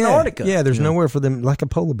put them in Antarctica. Yeah, there's nowhere for them, like a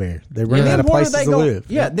polar bear. They run And out then of what are places they to going? live.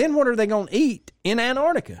 Yeah. Then what are they going to eat in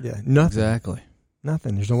Antarctica? Yeah, nothing. Exactly.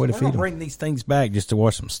 Nothing. There's no way to We're feed gonna them. bring these things back just to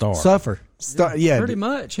watch them starve. Suffer. Yeah, Pretty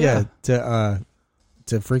much. Yeah, Yeah.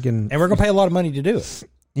 to freaking. And we're gonna pay a lot of money to do it.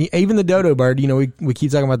 Even the dodo bird, we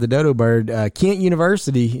keep talking about the dodo bird. Kent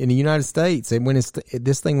University in the United States,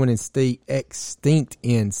 this thing went extinct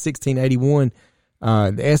in 1681.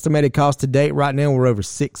 The estimated cost to date right now, we're over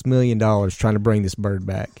 $6 million trying to bring this bird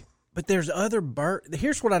back. But there's other birds.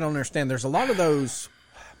 Here's what I don't understand. There's a lot of those.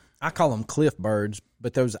 I call them cliff birds,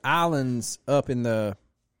 but those islands up in the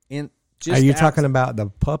Are you talking about the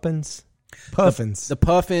puffins? Puffins. The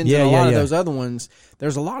puffins Yeah, and a yeah, lot of yeah. those other ones.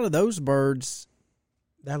 There's a lot of those birds.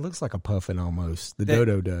 That looks like a puffin almost. The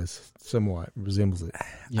dodo does somewhat resembles it.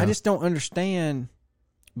 I just don't understand.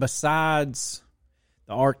 Besides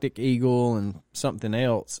the Arctic eagle and something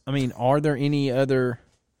else, I mean, are there any other?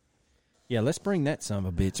 Yeah, let's bring that son of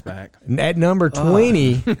a bitch back. At number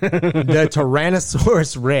 20, the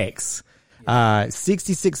Tyrannosaurus Rex,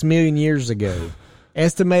 66 million years ago.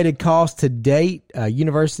 Estimated cost to date,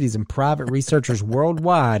 universities and private researchers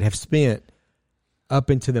worldwide have spent up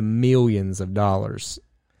into the millions of dollars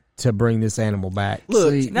to bring this animal back.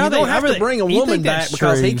 Look, See, you now don't they- have I to really- bring a you woman think back that's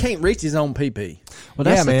because he true? can't reach his own pee-pee. Well,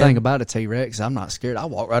 that's Yeah, the man. thing about a T-Rex. I'm not scared. I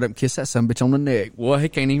walk right up and kiss that son of a bitch on the neck. Boy, he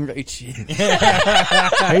can't even reach you.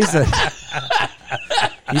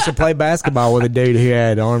 He used to play basketball with a dude who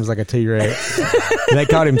had arms like a T-Rex. They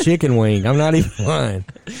called him Chicken Wing. I'm not even lying.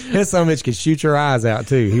 This son of a bitch could shoot your eyes out,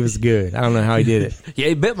 too. He was good. I don't know how he did it. Yeah,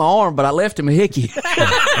 he bit my arm, but I left him a hickey.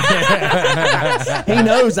 He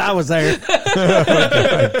knows I was there.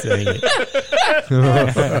 Dang it.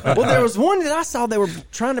 Well, there was one that I saw they were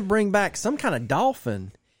trying to bring back some kind of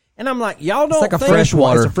dolphin. And I'm like, y'all don't It's like a think...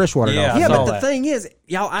 freshwater. It's a freshwater Yeah, dolphin. Yeah, I saw but the that. thing is,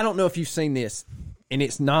 y'all, I don't know if you've seen this, and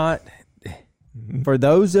it's not... For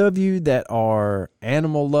those of you that are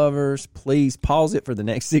animal lovers, please pause it for the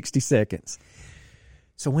next 60 seconds.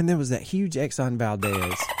 So when there was that huge Exxon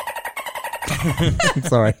Valdez...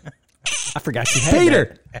 Sorry. I forgot you had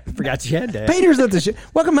Peter! that. I forgot you had that. Peter's at the show.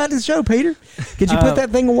 Welcome back to the show, Peter. Could you put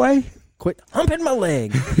that thing away? Quit humping my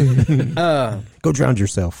leg. Go drown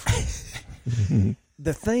yourself.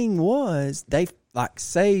 The thing was, they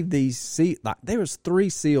saved these seals. Like, there was 3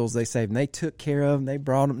 seals they saved, and they took care of them. They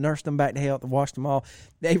brought them, nursed them back to health, washed them all.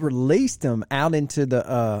 They released them out into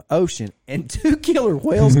the ocean, and 2 killer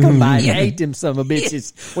whales come by and ate them some of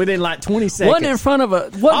bitches within like 20 seconds. Wasn't in front of a. a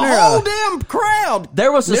Wasn't there whole a, damn crowd.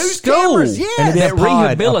 there was a News school cameras, yeah. And it that had a pod.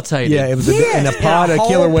 rehabilitated. Yeah, it was Yes, and a pod and of a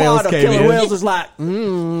killer whole whales pod of came killer in. whales was like,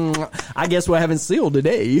 I guess we're having seal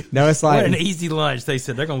today. No, it's What an like, easy lunch. They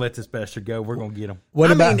said they're gonna let this bastard go. We're gonna get him.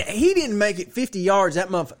 what I about... mean, he didn't make it 50 yards. That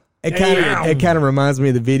motherfucker. It kind of reminds me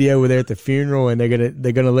of the video where they're at the funeral and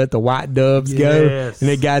they're gonna let the white doves go, Yes.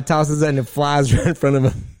 and the guy tosses it and it flies right in front of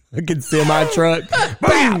a semi truck,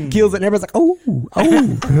 bam, kills it, and everybody's like, oh,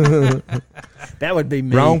 That would be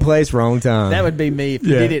me. wrong place, wrong time. That would be me if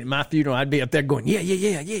you Yeah. did it at my funeral. I'd be up there going, yeah.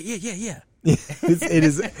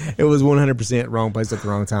 It was 100% wrong place at the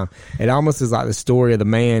wrong time. It almost is like the story of the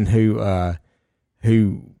man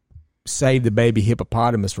who saved the baby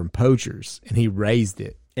hippopotamus from poachers, and he raised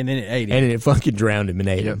it, And then it ate it. and it fucking drowned him and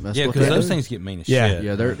ate Yep, him. that's Yeah, what because they those do. things get mean as Yeah. shit.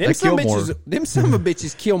 Yeah, they them kill some more. bitches, them some of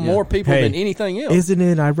bitches kill more people Hey, than anything else. Isn't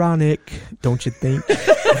it ironic? Don't you think?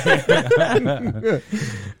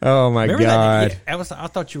 Oh my Remember god! that? I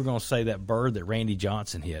thought you were gonna say that bird that Randy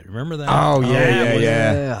Johnson hit. Remember that? Oh yeah.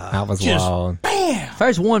 yeah. That was Just- wild. If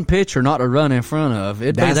there's one pitcher not to run in front of,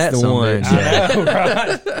 it'd be That's that the son of a one.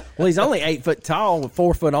 bitch. Yeah. Well, he's only 8 foot tall with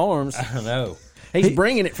 4 foot arms. I don't know. He's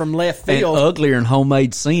bringing it from left And field. uglier than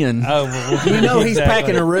homemade sin. Oh, well, You know he's exactly.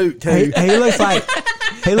 packing a root too. He looks like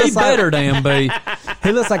he He looks like better damn be.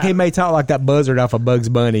 he looks like he may talk like that buzzard off of Bugs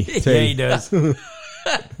Bunny. Too. Yeah, he does.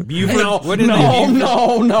 Buford. No, What is no, it?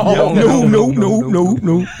 no,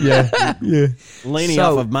 No. Yeah. Leaning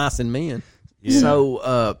So- off of mice and men.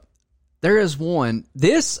 So, There is one.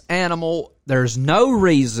 This animal, there's no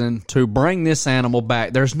reason to bring this animal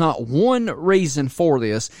back. There's not one reason for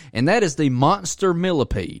this, and that is the monster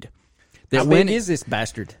millipede. How big is this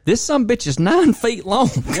bastard? This sumbitch is 9 feet long.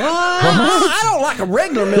 I don't like a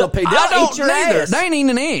regular millipede. I don't eat your either. ass. They ain't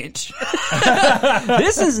even an inch.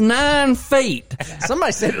 This is 9 feet.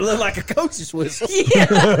 Somebody said it looked like a coach's whistle.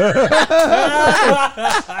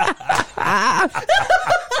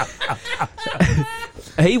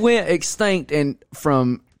 He went extinct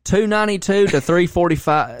from 292 to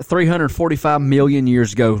 345 million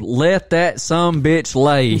years ago. Let that sumbitch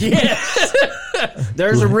lay. Yes.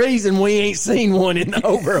 There's a reason we ain't seen one in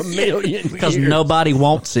over a million Because years. nobody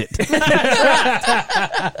wants it.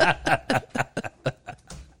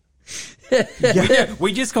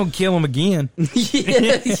 We just gonna kill him again.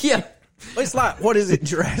 yeah. It's like, what is it,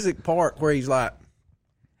 Jurassic Park, where he's like,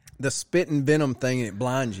 the spitting venom thing and it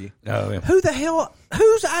blinds you. Oh, yeah. Who the hell,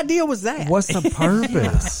 whose idea was that? What's the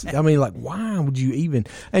purpose? I mean, like, why would you even?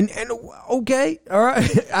 And okay, all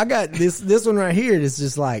right. I got this one right here. That's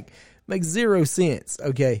just like makes zero sense.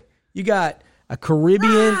 Okay, you got a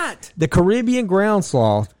Caribbean, the Caribbean ground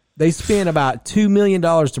sloth. They spent about $2 million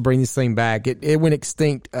to bring this thing back. It went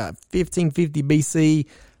extinct 1550 BC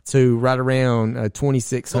to right around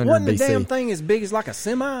 2600 Wasn't the BC. damn thing as big as like a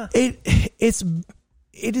semi?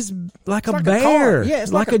 It is like a like a bear. car. Yeah,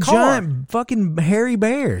 it's like like a a car. giant fucking hairy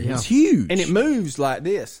bear. It's huge. And it moves like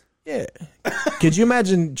this. Yeah. Could you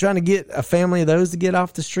imagine trying to get a family of those to get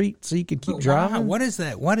off the street so you could keep driving? What is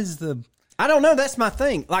that? What is the? I don't know. That's my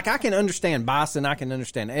thing. Like, I can understand bison. I can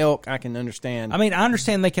understand elk. I can understand. I mean, I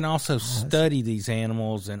understand they can also study these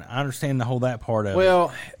animals, and I understand the whole that part of it.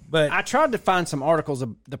 Well, But I tried to find some articles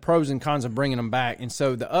of the pros and cons of bringing them back, and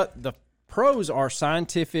so the pros are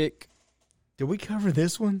scientific. Did we cover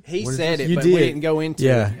this one? He said it, You but did. we didn't go into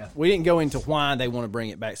Yeah. it. We didn't go into why they want to bring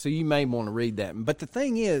it back. So you may want to read that. But the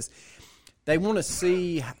thing is, they want to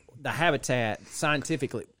see the habitat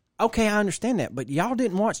scientifically. Okay, I understand that, but y'all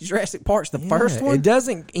didn't watch Jurassic Park, the first one. It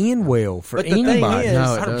doesn't end well for But the thing anybody. is-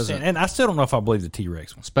 No, it 100%. doesn't. And I still don't know if I believe the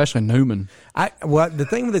T-Rex one. Especially Newman. Well, the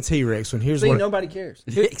thing with the T-Rex one, here's See, what nobody cares.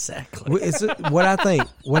 Exactly. it's what I think.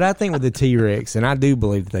 What I think with the T-Rex, and I do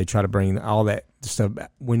believe that they try to bring all that stuff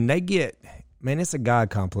back. When they get, man, it's a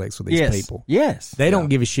God complex with these people. Yes. They don't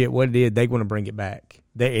give a shit what it is. They want to bring it back.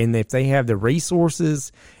 And if they have the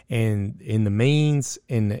resources and in the means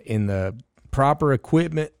and in the proper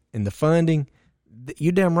equipment and the funding,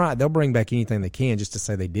 you're damn right. They'll bring back anything they can just to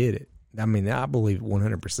say they did it. I mean, I believe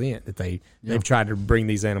 100% that they've tried to bring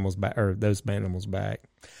these animals back or those animals back.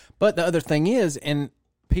 But the other thing is, and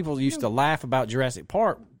people used to laugh about Jurassic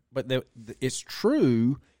Park, but it's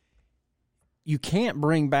true. You can't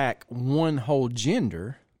bring back one whole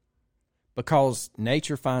gender because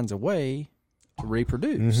nature finds a way to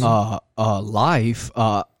reproduce. Life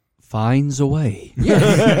finds a way.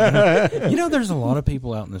 You know, there's a lot of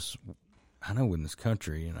people out in this, I know in this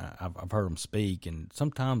country, and I've heard them speak, and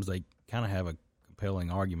sometimes they kind of have a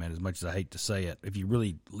compelling argument, as much as I hate to say it. If you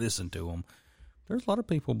really listen to them, there's a lot of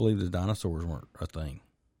people who believe the dinosaurs weren't a thing.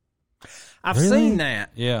 I've Really? seen that.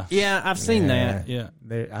 Yeah. Yeah, I've seen that. Yeah.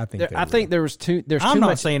 I think. I think there was there's I'm too not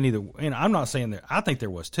much. saying either, and I'm not saying that, I think there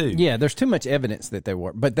was too. Yeah, there's too much evidence that they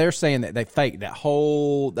were, but they're saying that they faked that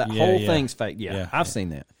whole Yeah. thing's fake. Yeah, Yeah. I've seen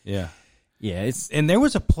that. Yeah. Yeah, it's And there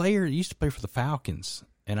was a player that used to play for the Falcons,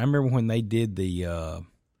 and I remember when they did the,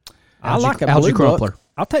 I like a Algie blue book. Crumpler.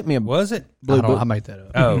 I'll take me a was it? blue I book. made that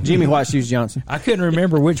up. Oh, Jimmy White Shoes Johnson. I couldn't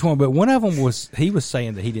remember which one, but one of them was, he was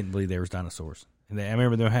saying that he didn't believe there was dinosaurs. And I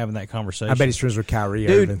remember them having that conversation. I bet he's friends with Kyrie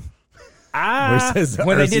Dude, Irving. I Where he says the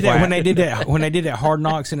when they Earth's did that, flat. when they did that Hard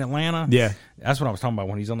Knocks in Atlanta. Yeah. That's what I was talking about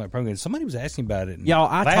when he's on that program. Somebody was asking about it. And Y'all,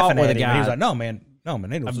 I laughing talked with at a him, and he was guy- like, no, man,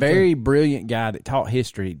 they don't a very brilliant guy that taught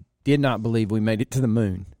history did not believe we made it to the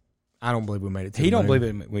moon. I don't believe we made it. To He the don't moon.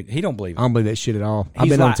 believe it. He don't believe I it. don't believe that shit at all. I've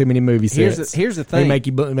He's been on like- too many movie sets. Here's the They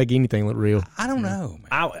thing. make anything look real. I don't know,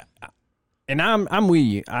 man. I'm with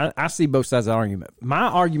you. I see both sides of the argument. My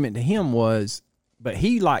argument to him was, but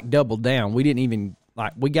he like doubled down. We didn't even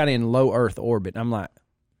we got in low Earth orbit. I'm like,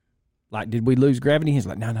 did we lose gravity? He's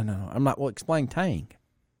like, no. I'm like, well, explain Tang.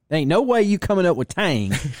 There ain't no way you coming up with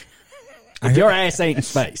Tang if your ass ain't in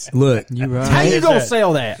space. Look, You right. How you gonna that?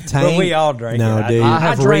 sell that? But we all drank No, it. dude. I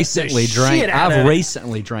have drank the recently shit drank. out of I've it.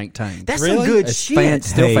 recently drank Tang. That's Really? some good It's shit.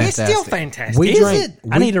 still Hey. It's still fantastic. fantastic. we Is drank. it?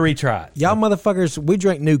 I need to retry it. Y'all motherfuckers, we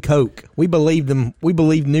drank New Coke. We believed them. We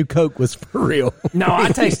believed New Coke was for real. No, I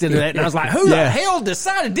tasted that and I was like, who the Yeah. hell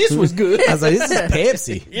decided this was good? I was like, this is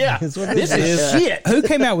Pepsi. Yeah, That's what this is shit. Who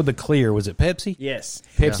came out with the clear? Was it Pepsi? Yes.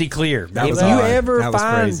 Pepsi Clear. That If was you hard. ever That was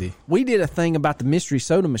find, crazy. we did a thing about the mystery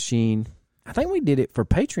soda machine I think we did it for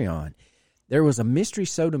Patreon. There was a mystery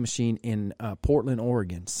soda machine in Portland,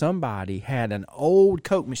 Oregon. Somebody had an old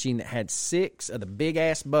Coke machine that had 6 of the big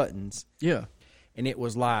ass buttons. Yeah. And it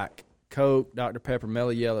was like Coke, Dr. Pepper, Mellow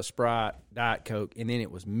Yellow, Sprite, Diet Coke, and then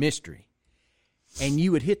it was mystery. And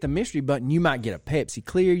you would hit the mystery button, you might get a Pepsi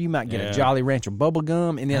Clear, you might get a Jolly Rancher bubble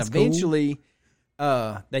gum, and then That's eventually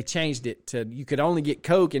they changed it to you could only get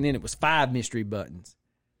Coke, and then it was 5 mystery buttons.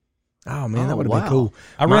 Oh man, that Oh, would have wow. been cool.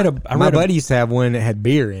 My My buddy used to have one that had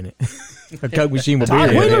beer in it. A Coke machine with beer Todd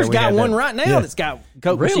in it. Wheeler's We got had one that. right now Yeah. that's got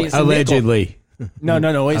Coke Really? machines. It's a nickel. Allegedly.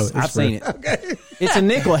 No. it's I've seen it. Okay. It's a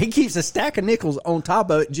nickel. He keeps a stack of nickels on top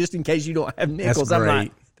of it just in case you don't have nickels. I'm great.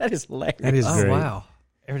 like, that is hilarious. That is Oh, great. wow.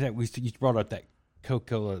 Every time you brought up that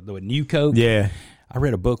Coca-Cola, the new Coke. Yeah. I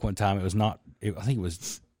read a book one time. It was not. I think it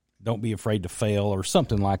was "Don't Be Afraid to Fail" or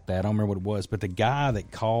something like that. I don't remember what it was. But the guy that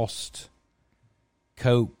cost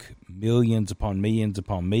Coke millions upon millions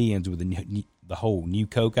upon millions with the whole new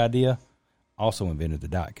Coke idea also invented the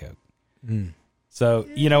Diet Coke. So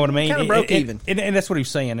you know what I mean? Kinda broke even. and that's what he was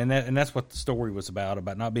saying, and that's what the story was about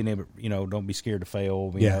not being able, don't be scared to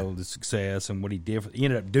fail. You know, the success and what he did. He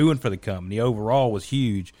ended up doing for the company overall was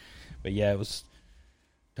huge, but yeah, it was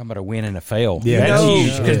talking about a win and a fail. Yeah. That's No,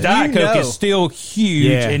 huge because Diet Coke is still huge,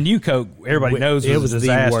 Yeah. and new Coke everybody knows It was was a the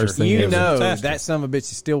disaster. worst thing You ever. know Disaster. that son of a bitch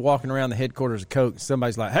is still walking around the headquarters of Coke.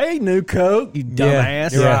 Somebody's like, "Hey, new Coke, you Yeah,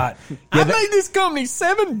 dumbass!" you're right. I made this company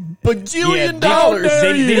 $7 bajillion Yeah, dollars.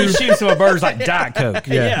 Then he shoots some birds like Diet Coke.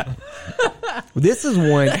 Yeah. This is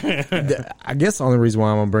one. I guess the only reason why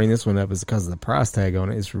I'm gonna bring this one up is because of the price tag on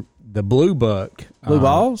it. It's the Blue Buck. Blue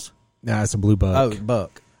balls? No, it's a Blue Buck. Oh,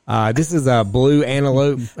 buck. This is a blue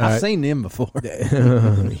antelope. I've seen them before.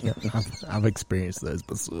 I've experienced those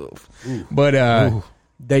myself. But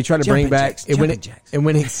they try to bring back jacks, it went jumping jacks. it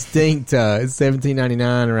went extinct. It's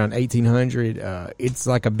 1799 around 1800. It's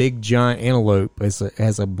like a big giant antelope. It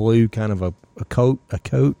has a blue kind of a coat.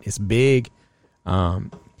 It's big.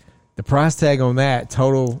 The price tag on that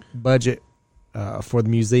total budget for the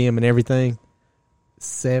museum and everything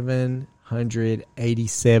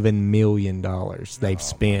 $787 million they've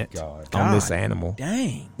spent on this animal.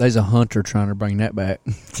 Dang. There's a hunter trying to bring that back.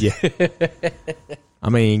 Yeah. I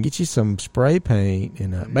mean, get you some spray paint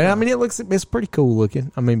and but I mean it's pretty cool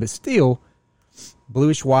looking. I mean, but still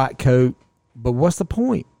bluish white coat. But what's the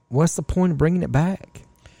point? What's the point of bringing it back?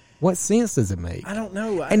 What sense does it make? I don't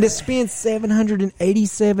know. And to spend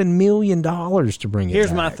 $787 million to bring it Here's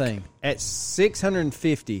back. my thing. At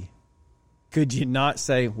 650, could you not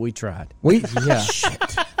say we tried? We Yeah.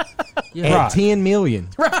 at Right. 10 million.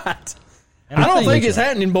 Right. I don't think it's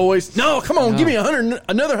happening, boys. No, come on, give me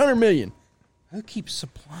another 100 million. Who keeps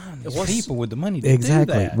supplying these people with the money to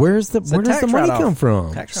Exactly. do that? Where does the money write-off. come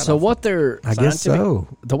from? Tax So write-off. what they're I guess so.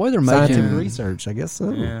 the way they're Scientific making research, I guess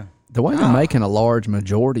so. Yeah. the way they're making a large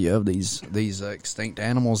majority of these extinct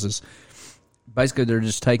animals is basically they're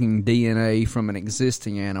just taking DNA from an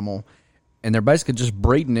existing animal and they're basically just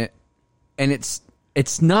breeding it, and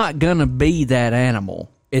it's not gonna be that animal.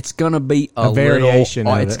 It's gonna be a variation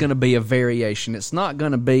little, of it's it. gonna be a variation. It's not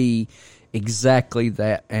gonna be exactly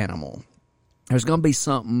that animal. There's gonna be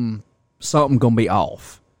something gonna be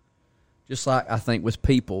off. Just like I think with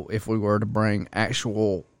people, if we were to bring an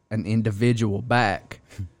individual back,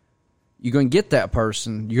 you're going to get that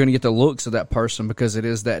person. You're going to get the looks of that person because it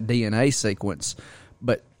is that DNA sequence.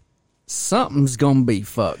 But something's going to be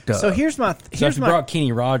fucked up. So here's my So if you brought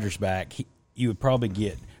Kenny Rogers back, you would probably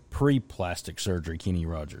get pre-plastic surgery Kenny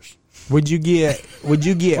Rogers. Would you get Well,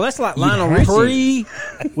 that's like Lionel Richie.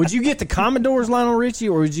 Would you get the Commodore's Lionel Richie,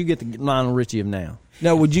 or would you get the Lionel Richie of now?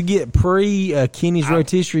 No, would you get Kenny's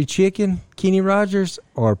rotisserie chicken, Kenny Rogers,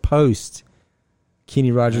 or post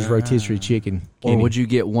Kenny Rogers rotisserie chicken? or Kenny? would you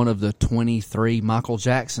get one of the 23 Michael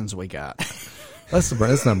Jacksons we got?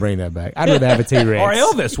 Let's not bring that back. I'd rather have a T-Rex. Or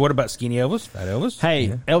Elvis. What about Skinny Elvis? Fat Elvis? Hey,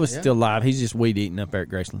 Elvis is still alive. He's just weed eating up there at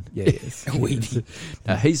Graceland. Yeah, yes.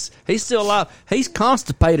 Now, he's still alive. He's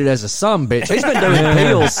constipated as a sumbitch. He's been doing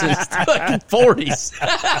pills since the fucking 40s.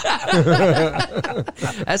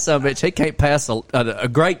 That sumbitch, he can't pass a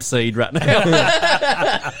grape seed right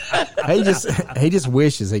now. he just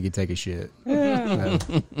wishes he could take a shit.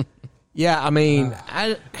 Yeah, I mean,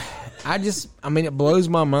 I mean, it blows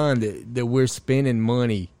my mind that we're spending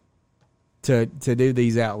money to do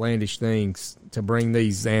these outlandish things to bring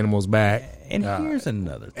these animals back. And here's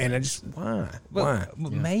another thing. And I just why? But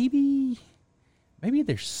maybe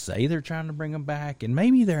they say they're trying to bring them back, and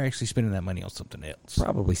maybe they're actually spending that money on something else.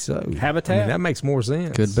 Probably so. Habitat? I mean, that makes more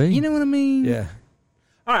sense. Could be. You know what I mean? Yeah.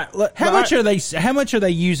 All right, How much are they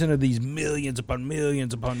using of these millions upon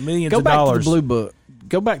millions upon millions go of back dollars to the blue book?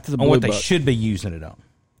 Go back to the on blue what book. they should be using it on?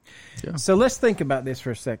 Yeah. So let's think about this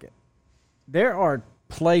for a second. There are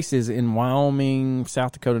places in Wyoming,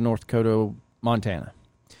 South Dakota, North Dakota, Montana,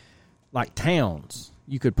 like towns.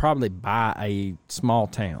 You could probably buy a small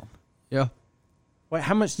town. Yeah. Wait,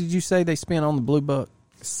 how much did you say they spent on the Blue Buck?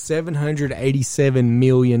 $787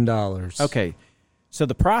 million. Okay, so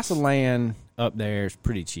the price of land up there is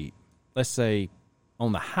pretty cheap. Let's say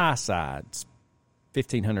on the high side, it's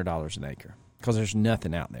 $1,500 an acre because there's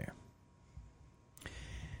nothing out there.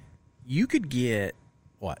 You could get,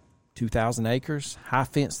 2,000 acres, high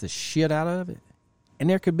fence the shit out of it, and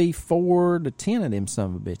there could be 4 to 10 of them son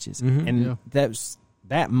of a bitches. And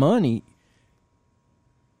that money,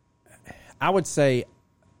 I would say,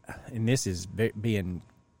 and this is being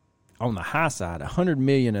on the high side, $100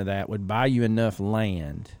 million of that would buy you enough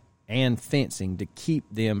land and fencing to keep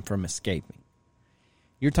them from escaping.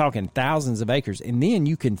 You're talking thousands of acres, and then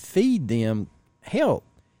you can feed them. Hell,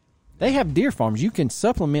 they have deer farms. You can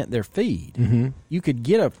supplement their feed. Mm-hmm. You could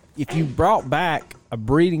get if you brought back a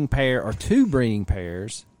breeding pair or 2 breeding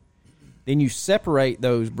pairs, then you separate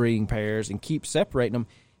those breeding pairs and keep separating them.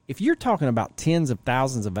 If you're talking about tens of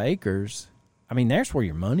thousands of acres, I mean, there's where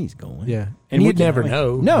your money's going. Yeah. And you'd never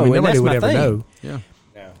know. No, I mean, and nobody that's would my ever thing. know. Yeah.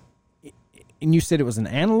 And you said it was an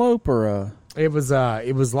antelope or a... It was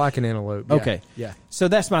like an antelope. Yeah. Okay. Yeah. So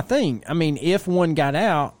that's my thing. I mean, if one got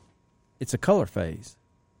out, it's a color phase.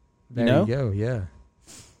 There know? you go. Yeah.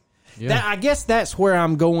 I guess that's where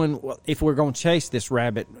I'm going. If we're going to chase this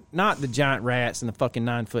rabbit, not the giant rats and the fucking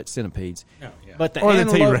 9-foot centipedes, but the Or the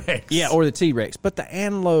antelope, T-Rex. Yeah, or the T-Rex. But the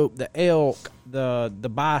antelope, the elk, the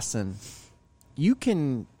bison, you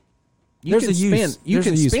can There's a spin. use. You There's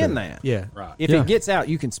can a use spin for it. that. Yeah. Right. If Yeah. it gets out,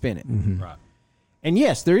 you can spin it. Mm-hmm. Right. And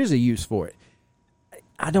yes, there is a use for it.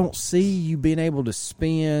 I don't see you being able to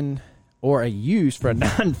spin or a use for a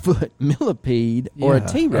 9-foot millipede or a Yeah.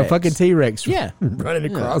 T-Rex. A fucking T-Rex. Yeah. Running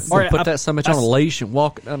across. Or Put that so much on a leash and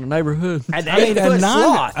walk down the neighborhood. An I mean, 8-foot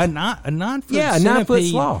sloth. a 9-foot Yeah, a 9-foot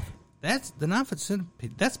sloth. That's the 9-foot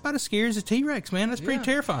centipede. That's about as scary as a T-Rex, man. That's pretty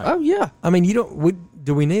terrifying. Oh, yeah. I mean,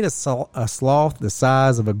 do we need a sloth the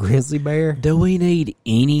size of a grizzly bear? Do we need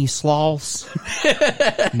any sloths?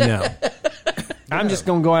 No. I'm just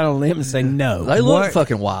going to go out on a limb and say no. They look What?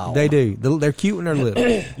 fucking wild. They do. They're cute when they're little.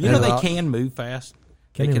 You know they can move fast.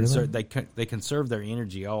 Can They they conserve really? they conserve their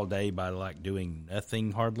energy all day by like doing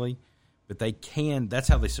nothing hardly, but they can. That's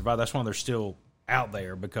how they survive. That's why they're still out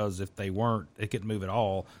there, because if they weren't, they couldn't move at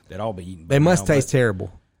all. They'd all be eaten. by They must now, taste but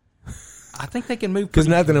terrible I think they can move because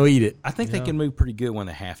pretty- nothing will eat it. I think they can move pretty good when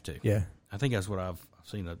they have to. Yeah. I think that's what I've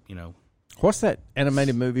seen. What's that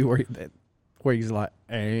animated movie where he's like,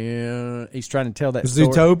 and he's trying to tell that story?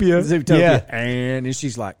 Zootopia? Zootopia. Yeah. And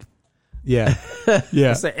she's like, Yeah.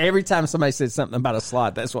 Yeah. so every time somebody said something about a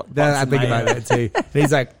sloth, that's what I think about that too. And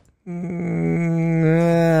he's like,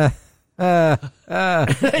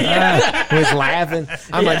 he's laughing.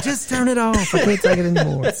 I'm like, just turn it off. I can't take it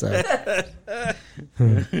anymore.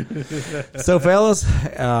 So fellas,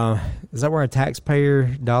 is that where our taxpayer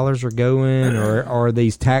dollars are going, or are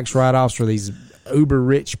these tax write-offs for these uber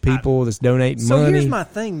rich people that's donating So money? here's my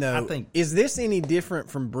thing, though. I think- is this any different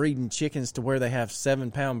from breeding chickens to where they have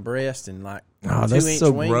 7-pound breasts and like Oh, that's 2-inch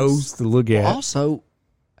so wings? gross to look at. Also,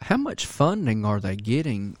 how much funding are they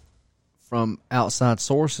getting from outside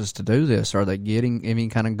sources to do this? Are they getting any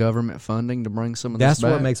kind of government funding to bring some of That's this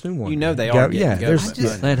back? what makes me wonder. You know they are getting there's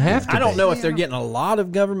government funding. They'd have to I don't be. know if they're getting a lot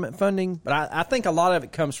of government funding, but I think a lot of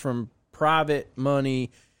it comes from private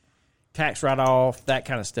money, tax write-off, that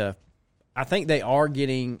kind of stuff. I think they are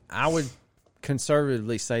getting, I would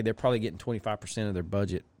conservatively say they're probably getting 25% of their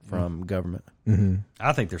budget from government.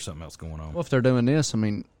 I think there's something else going on. Well, if they're doing this, I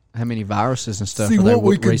mean, how many viruses and stuff See, are they what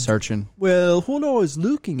we could- researching? Well, what I was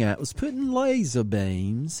looking at was putting laser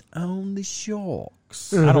beams on the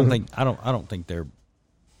sharks. I don't think they're.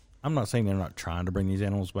 I'm not saying they're not trying to bring these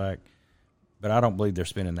animals back, but I don't believe they're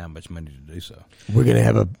spending that much money to do so. We're gonna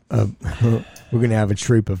have a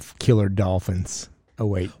troop of killer dolphins. Oh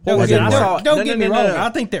wait, Well, that again, didn't I work. saw- Don't no, get no, me no, wrong. no. I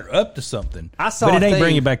think they're up to something. I saw but a it ain't thing-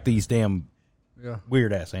 bringing back these damn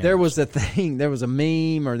weird ass animals. There was a thing, there was a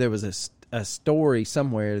meme or there was a story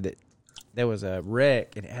somewhere that there was a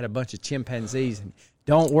wreck and it had a bunch of chimpanzees. And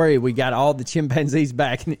don't worry, we got all the chimpanzees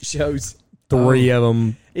back, and it shows 3 of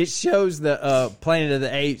them. It shows the Planet of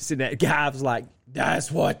the Apes, and that guy was like, "That's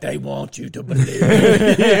what they want you to believe."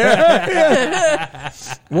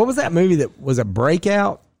 What was that movie that was a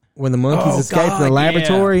Breakout when the monkeys escaped from the God,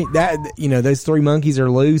 laboratory? That those 3 monkeys are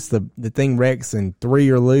loose. The thing wrecks and 3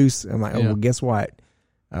 are loose. I'm like, oh well, guess what?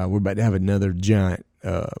 We're about to have another giant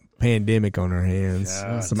pandemic on our hands.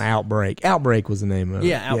 Some outbreak. Outbreak was the name of it.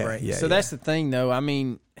 Yeah, outbreak. Yeah, so that's the thing, though. I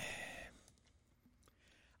mean,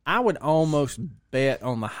 I would almost bet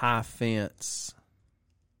on the high fence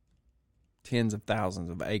tens of thousands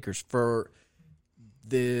of acres for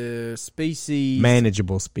the species.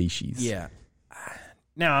 Manageable species. Yeah.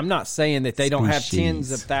 Now, I'm not saying that they don't have Species.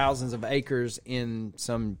 tens of thousands of acres in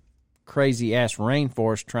some crazy-ass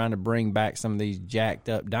rainforest trying to bring back some of these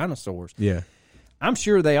jacked-up dinosaurs. Yeah. I'm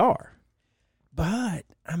sure they are. But,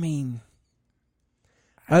 I mean...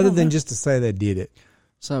 Other than just to say they did it.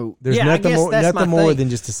 So There's Yeah, I nothing guess more that's nothing my more thing. than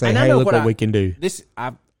just to say, And I hey, know look what what I- we can do.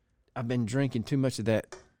 I've been drinking too much of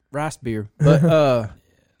that rice beer. But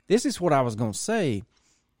this is what I was going to say.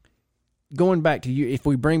 Going back to you, if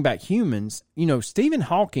we bring back humans, Stephen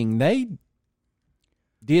Hawking, they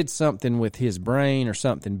did something with his brain or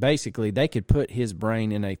something. Basically, they could put his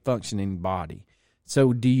brain in a functioning body.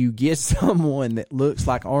 So do you get someone that looks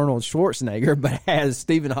like Arnold Schwarzenegger but has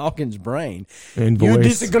Stephen Hawking's brain? And You voice.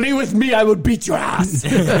 disagree with me, I would beat your ass.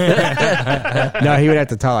 No, he would have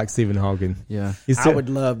to talk like Stephen Hawking. yeah, He I said, would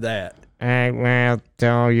love that. I will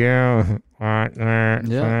tell you what.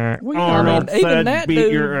 yeah. Well, Arnold even said, that beat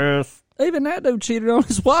dude, your ass. even that dude cheated on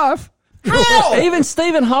his wife. How? Even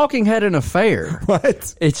Stephen Hawking had an affair.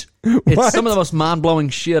 What? It's What? some of the most mind blowing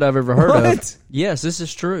shit I've ever heard What? of. Yes, this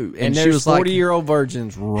is true. And she there's was like, 40-year-old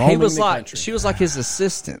virgins roaming he was the like, country. she was like his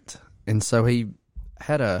assistant, and so he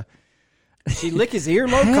had a. She lick his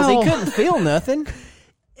earlobe because he Hell. couldn't feel nothing.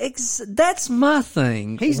 That's my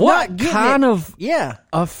thing. He's what not getting kind it. of Yeah.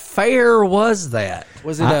 affair was that?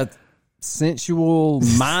 Was it a sensual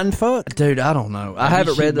mind fuck? Dude, I don't know. I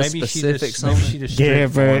haven't read the specifics on it.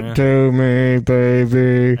 Give it to me,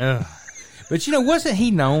 baby. But wasn't he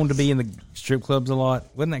known to be in the strip clubs a lot?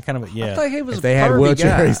 Wasn't that kind of I think he was If they a had pervy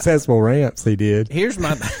wheelchair guy. accessible ramps, he did. Here's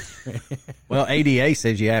my. Well, ADA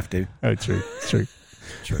says you have to. Oh, true.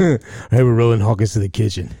 True. Hey, we're rolling Hawkins to the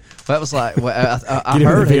kitchen. That was like I Get him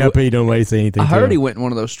heard the he, VIP. Don't let you say anything. I to heard him. he went in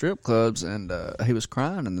one of those strip clubs and he was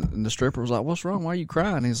crying and the stripper was like, "What's wrong? Why are you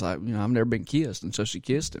crying?" He's like, "I've never been kissed," and so she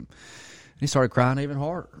kissed him. And he started crying even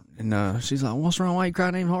harder. And she's like, "What's wrong? Why are you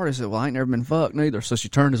crying even harder?" He said, "Well, I ain't never been fucked neither." So she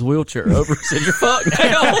turned his wheelchair over and said, "You're fucked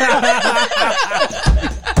now."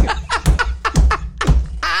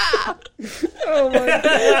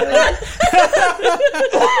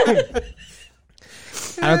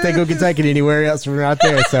 I don't think we can take it anywhere else from right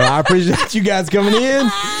there. So I appreciate you guys coming in.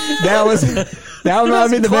 That would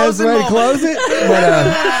not be the best way to close it,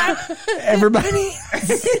 but everybody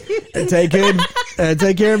take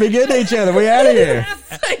care and be good to each other. We out of here.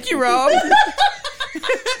 Thank you, Rob.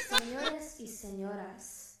 Señores y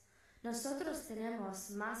señoras, nosotros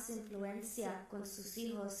tenemos más influencia con sus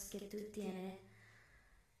hijos que tú tienes,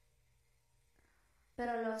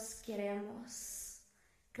 pero los queremos.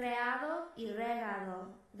 Creado y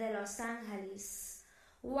regado de Los Ángeles.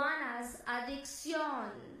 Juana's Adicción.